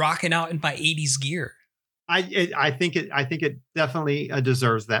 just rocking out in my 80s gear. I think it definitely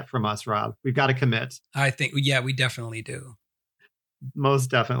deserves that from us, Rob. We've got to commit. I think, yeah, we definitely do. Most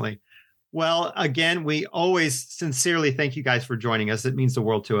definitely. Well, again, we always sincerely thank you guys for joining us. It means the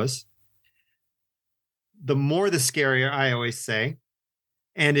world to us. The more, the scarier, I always say.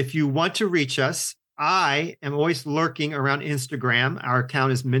 And if you want to reach us, I am always lurking around Instagram. Our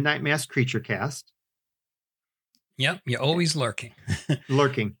account is Midnight Mass Creature Cast. Yep, you're always lurking.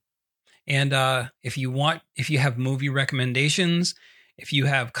 Lurking. And if you have movie recommendations, if you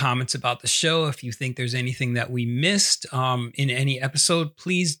have comments about the show, if you think there's anything that we missed in any episode,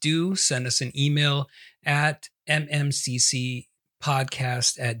 please do send us an email at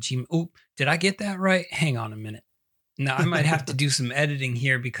mmccpodcast@gmail. Oh, did I get that right? Hang on a minute. Now I might have to do some editing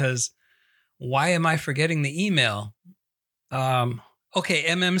here because why am I forgetting the email? Okay,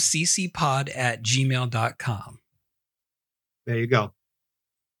 mmccpod@gmail.com. There you go.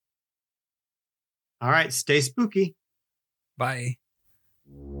 All right. Stay spooky. Bye.